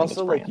like and it's building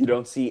also its like brand. you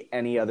don't see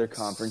any other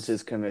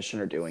conferences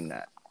commissioner doing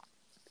that.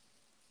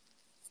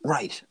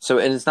 Right. So,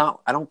 and it's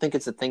not, I don't think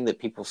it's a thing that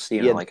people see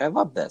and Yeah. are like, I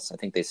love this. I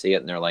think they see it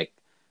and they're like,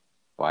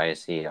 why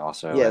is he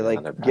also Yeah, at like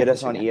another get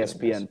us practice on again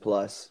doing ESPN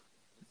Plus,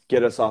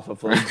 get us off of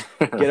Flow,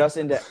 get us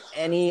into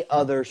any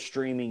other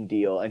streaming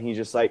deal. And he's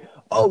just like,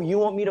 oh, you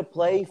want me to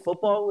play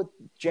football with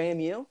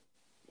JMU?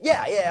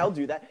 Yeah, I'll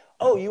do that.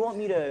 Oh, you want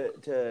me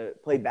to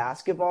play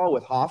basketball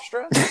with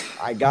Hofstra?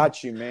 I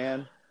got you,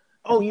 man.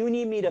 Oh, you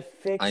need me to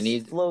fix I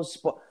need- Flow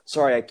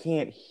sorry, I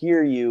can't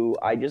hear you.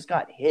 I just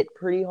got hit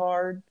pretty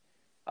hard,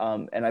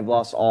 and I've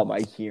lost all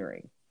my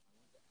hearing.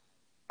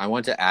 I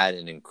want to add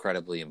an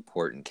incredibly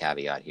important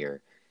caveat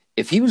here.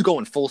 If he was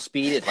going full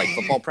speed at like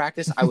football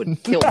practice, I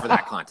would kill for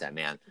that content,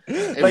 man.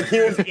 Like he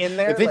was in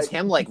there. If it's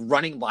him like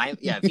running line,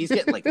 yeah. If he's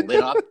getting like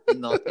lit up in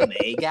the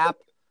A gap,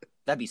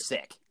 that'd be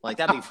sick. Like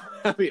that'd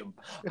be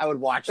I would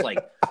watch like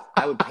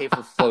I would pay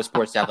for Flow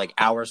Sports to have like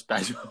hour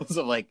specials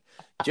of like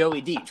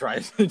Joey D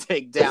tries to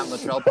take down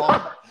Latrell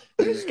Palmer.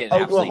 He's just getting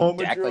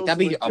absolutely decked. Like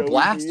that'd be a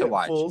blast to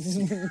watch.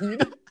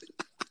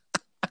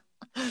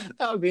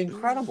 That would be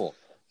incredible.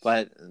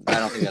 But I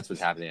don't think that's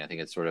what's happening. I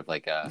think it's sort of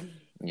like a,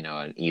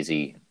 an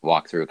easy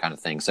walkthrough kind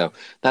of thing. So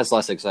that's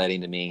less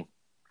exciting to me.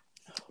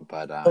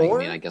 But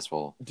I guess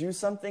we'll do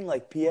something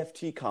like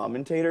PFT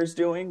commentators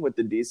doing with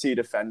the DC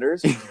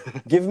Defenders.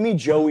 Give me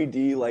Joey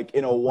D like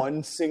in a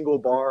one single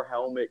bar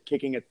helmet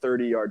kicking a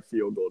 30-yard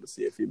field goal to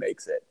see if he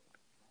makes it.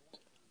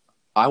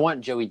 I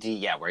want Joey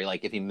D, where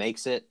like if he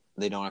makes it,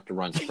 they don't have to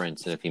run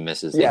sprints, and if he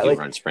misses, they do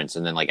run sprints,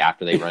 and then like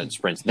after they run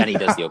sprints, then he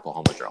does the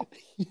Oklahoma drill.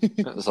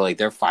 So like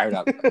they're fired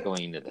up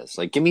going into this.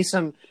 Like, give me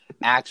some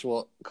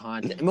actual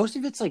content. Most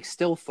of it's like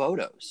still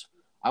photos.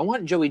 I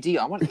want Joey D.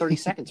 I want 30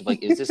 seconds of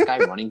like, is this guy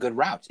running good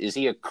routes? Is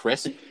he a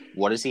crisp?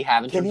 What does he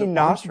have in terms of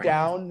knock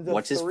down the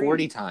What's his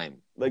 40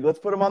 time? Like, let's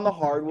put him on the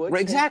hardwood.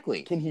 Right,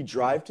 exactly. Can he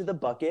drive to the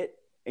bucket,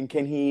 and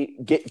can he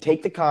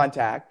take the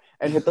contact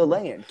and hit the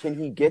lay-in? Can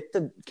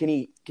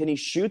he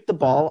shoot the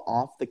ball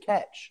off the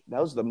catch? That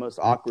was the most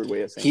awkward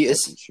way of saying he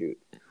can shoot.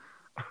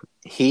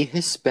 He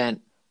has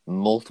spent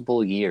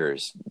multiple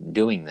years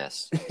doing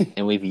this,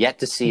 and we've yet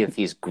to see if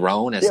he's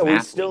grown as an athlete.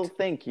 We still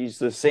think he's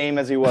the same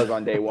as he was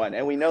on day one,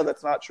 and we know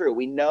that's not true.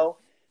 We know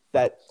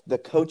that the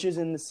coaches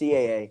in the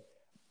CAA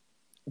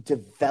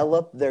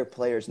develop their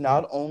players,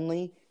 not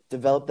only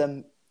develop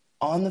them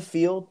on the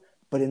field,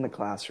 but in the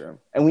classroom.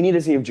 And we need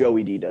to see if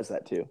Joey D does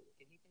that too.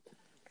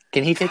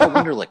 Can he take a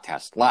Wonderlic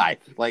test live?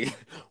 Like,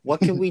 what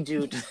can we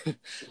do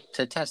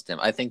to test him?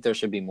 I think there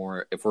should be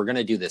more. If we're going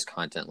to do this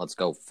content, let's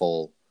go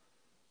full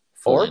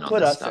or in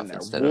put on us stuff in there.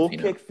 Instead we'll of,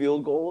 kick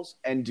field goals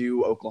and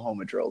do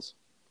Oklahoma drills.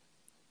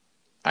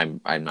 I'm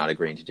not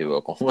agreeing to do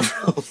Oklahoma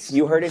drills.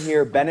 You heard it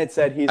here. Bennett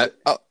said he's.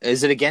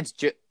 Is it against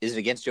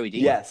Joey D?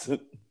 Yes.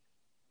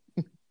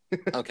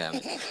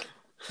 Okay.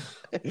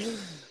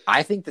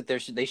 I think that they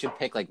should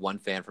pick like one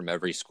fan from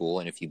every school,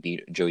 and if you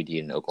beat Joey D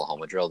in an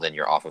Oklahoma drill, then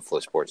you're off of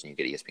Flow Sports and you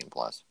get ESPN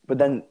Plus. But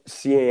then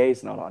CAA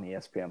is not on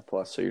ESPN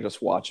Plus, so you're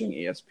just watching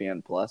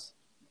ESPN Plus.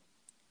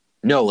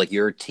 No, like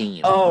your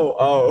team.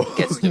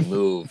 Gets to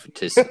move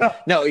to.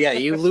 No, yeah,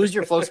 you lose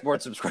your Flow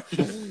Sports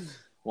subscription.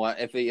 Well,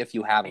 if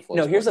you have a Flow.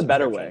 No, here's a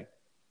better way.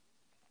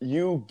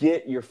 You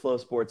get your Flow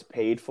Sports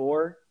paid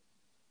for,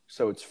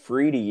 so it's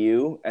free to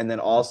you, and then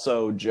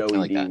also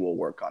Joey D will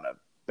work on a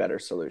better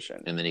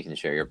solution, and then you can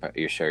share your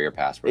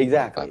password.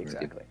 Exactly.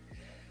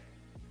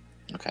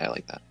 Okay, I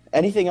like that.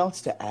 Anything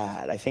else to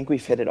add? I think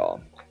we've hit it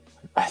all.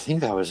 I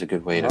think that was a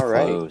good way to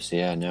close.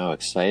 Yeah, no,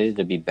 excited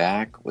to be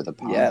back with a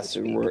podcast. Yes,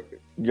 we're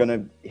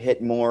gonna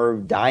hit more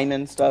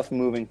diamond stuff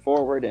moving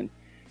forward, and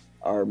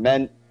our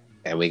men.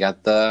 And we got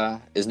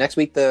is next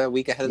week the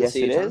week ahead of the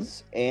season? Yes, it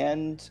is.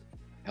 And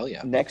hell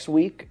yeah, next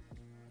week,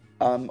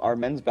 our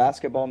men's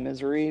basketball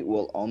misery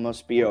will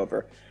almost be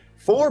over.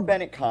 For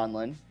Bennett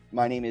Conlon,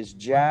 my name is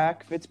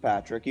Jack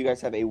Fitzpatrick. You guys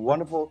have a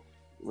wonderful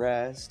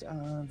rest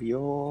of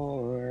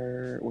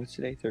your... What's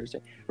today?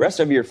 Thursday? Rest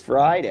of your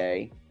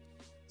Friday.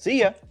 See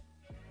ya.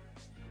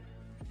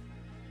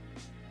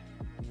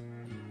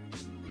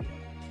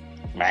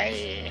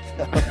 Bye.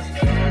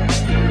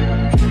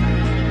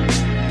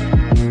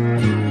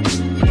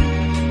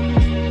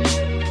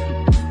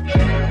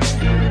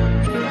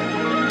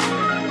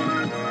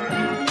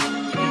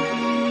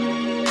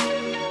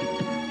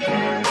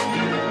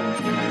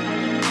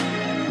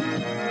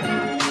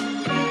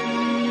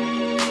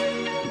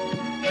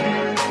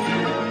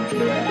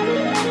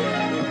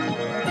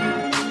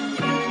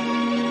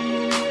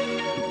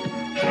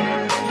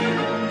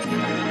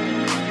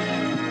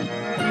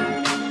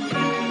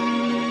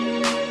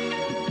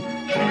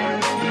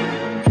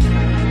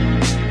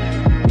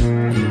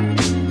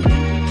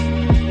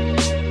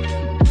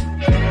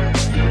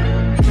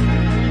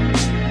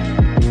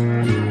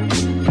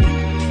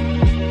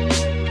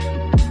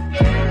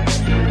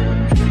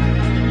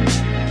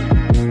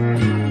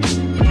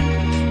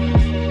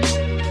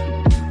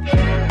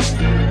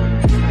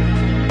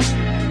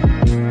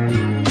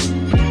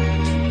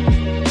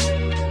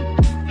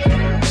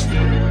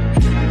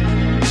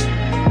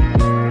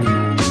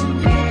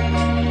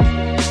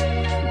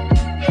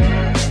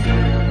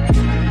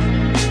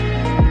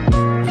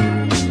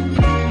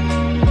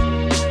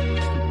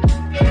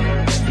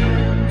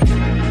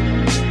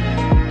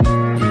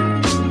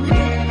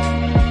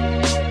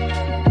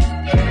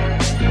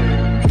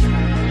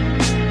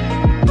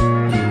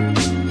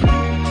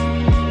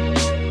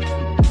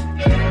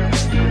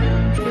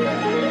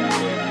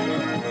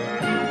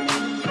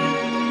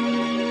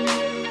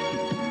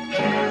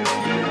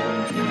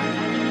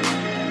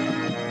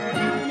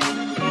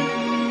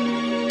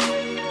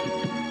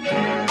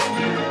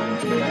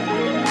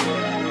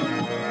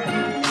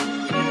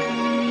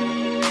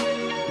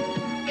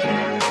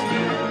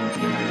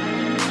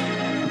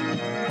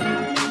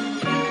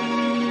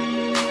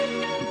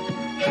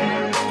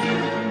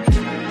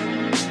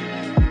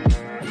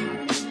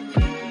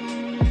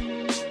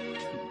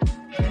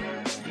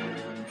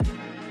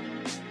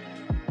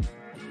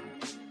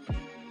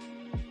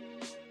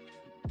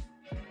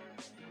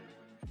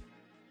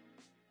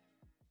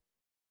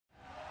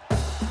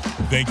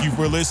 Thank you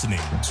for listening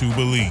to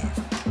Believe.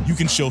 You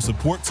can show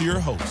support to your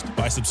host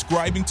by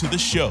subscribing to the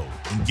show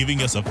and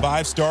giving us a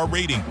 5-star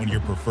rating on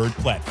your preferred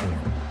platform.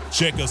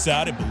 Check us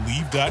out at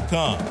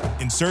Believe.com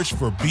and search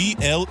for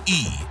BLEAV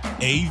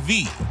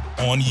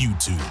on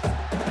YouTube.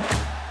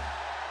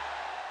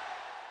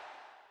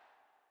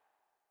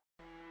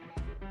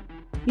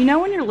 You know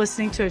when you're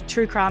listening to a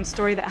true crime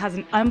story that has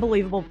an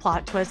unbelievable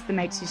plot twist that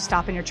makes you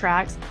stop in your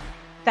tracks?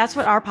 That's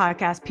what our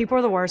podcast, People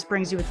Are the Worst,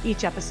 brings you with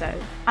each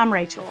episode. I'm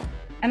Rachel.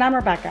 And I'm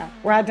Rebecca.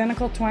 We're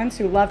identical twins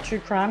who love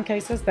true crime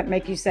cases that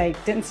make you say,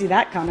 didn't see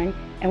that coming,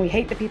 and we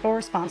hate the people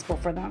responsible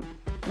for them.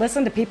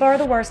 Listen to People Are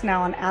the Worst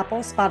now on Apple,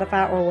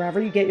 Spotify, or wherever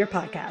you get your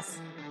podcasts.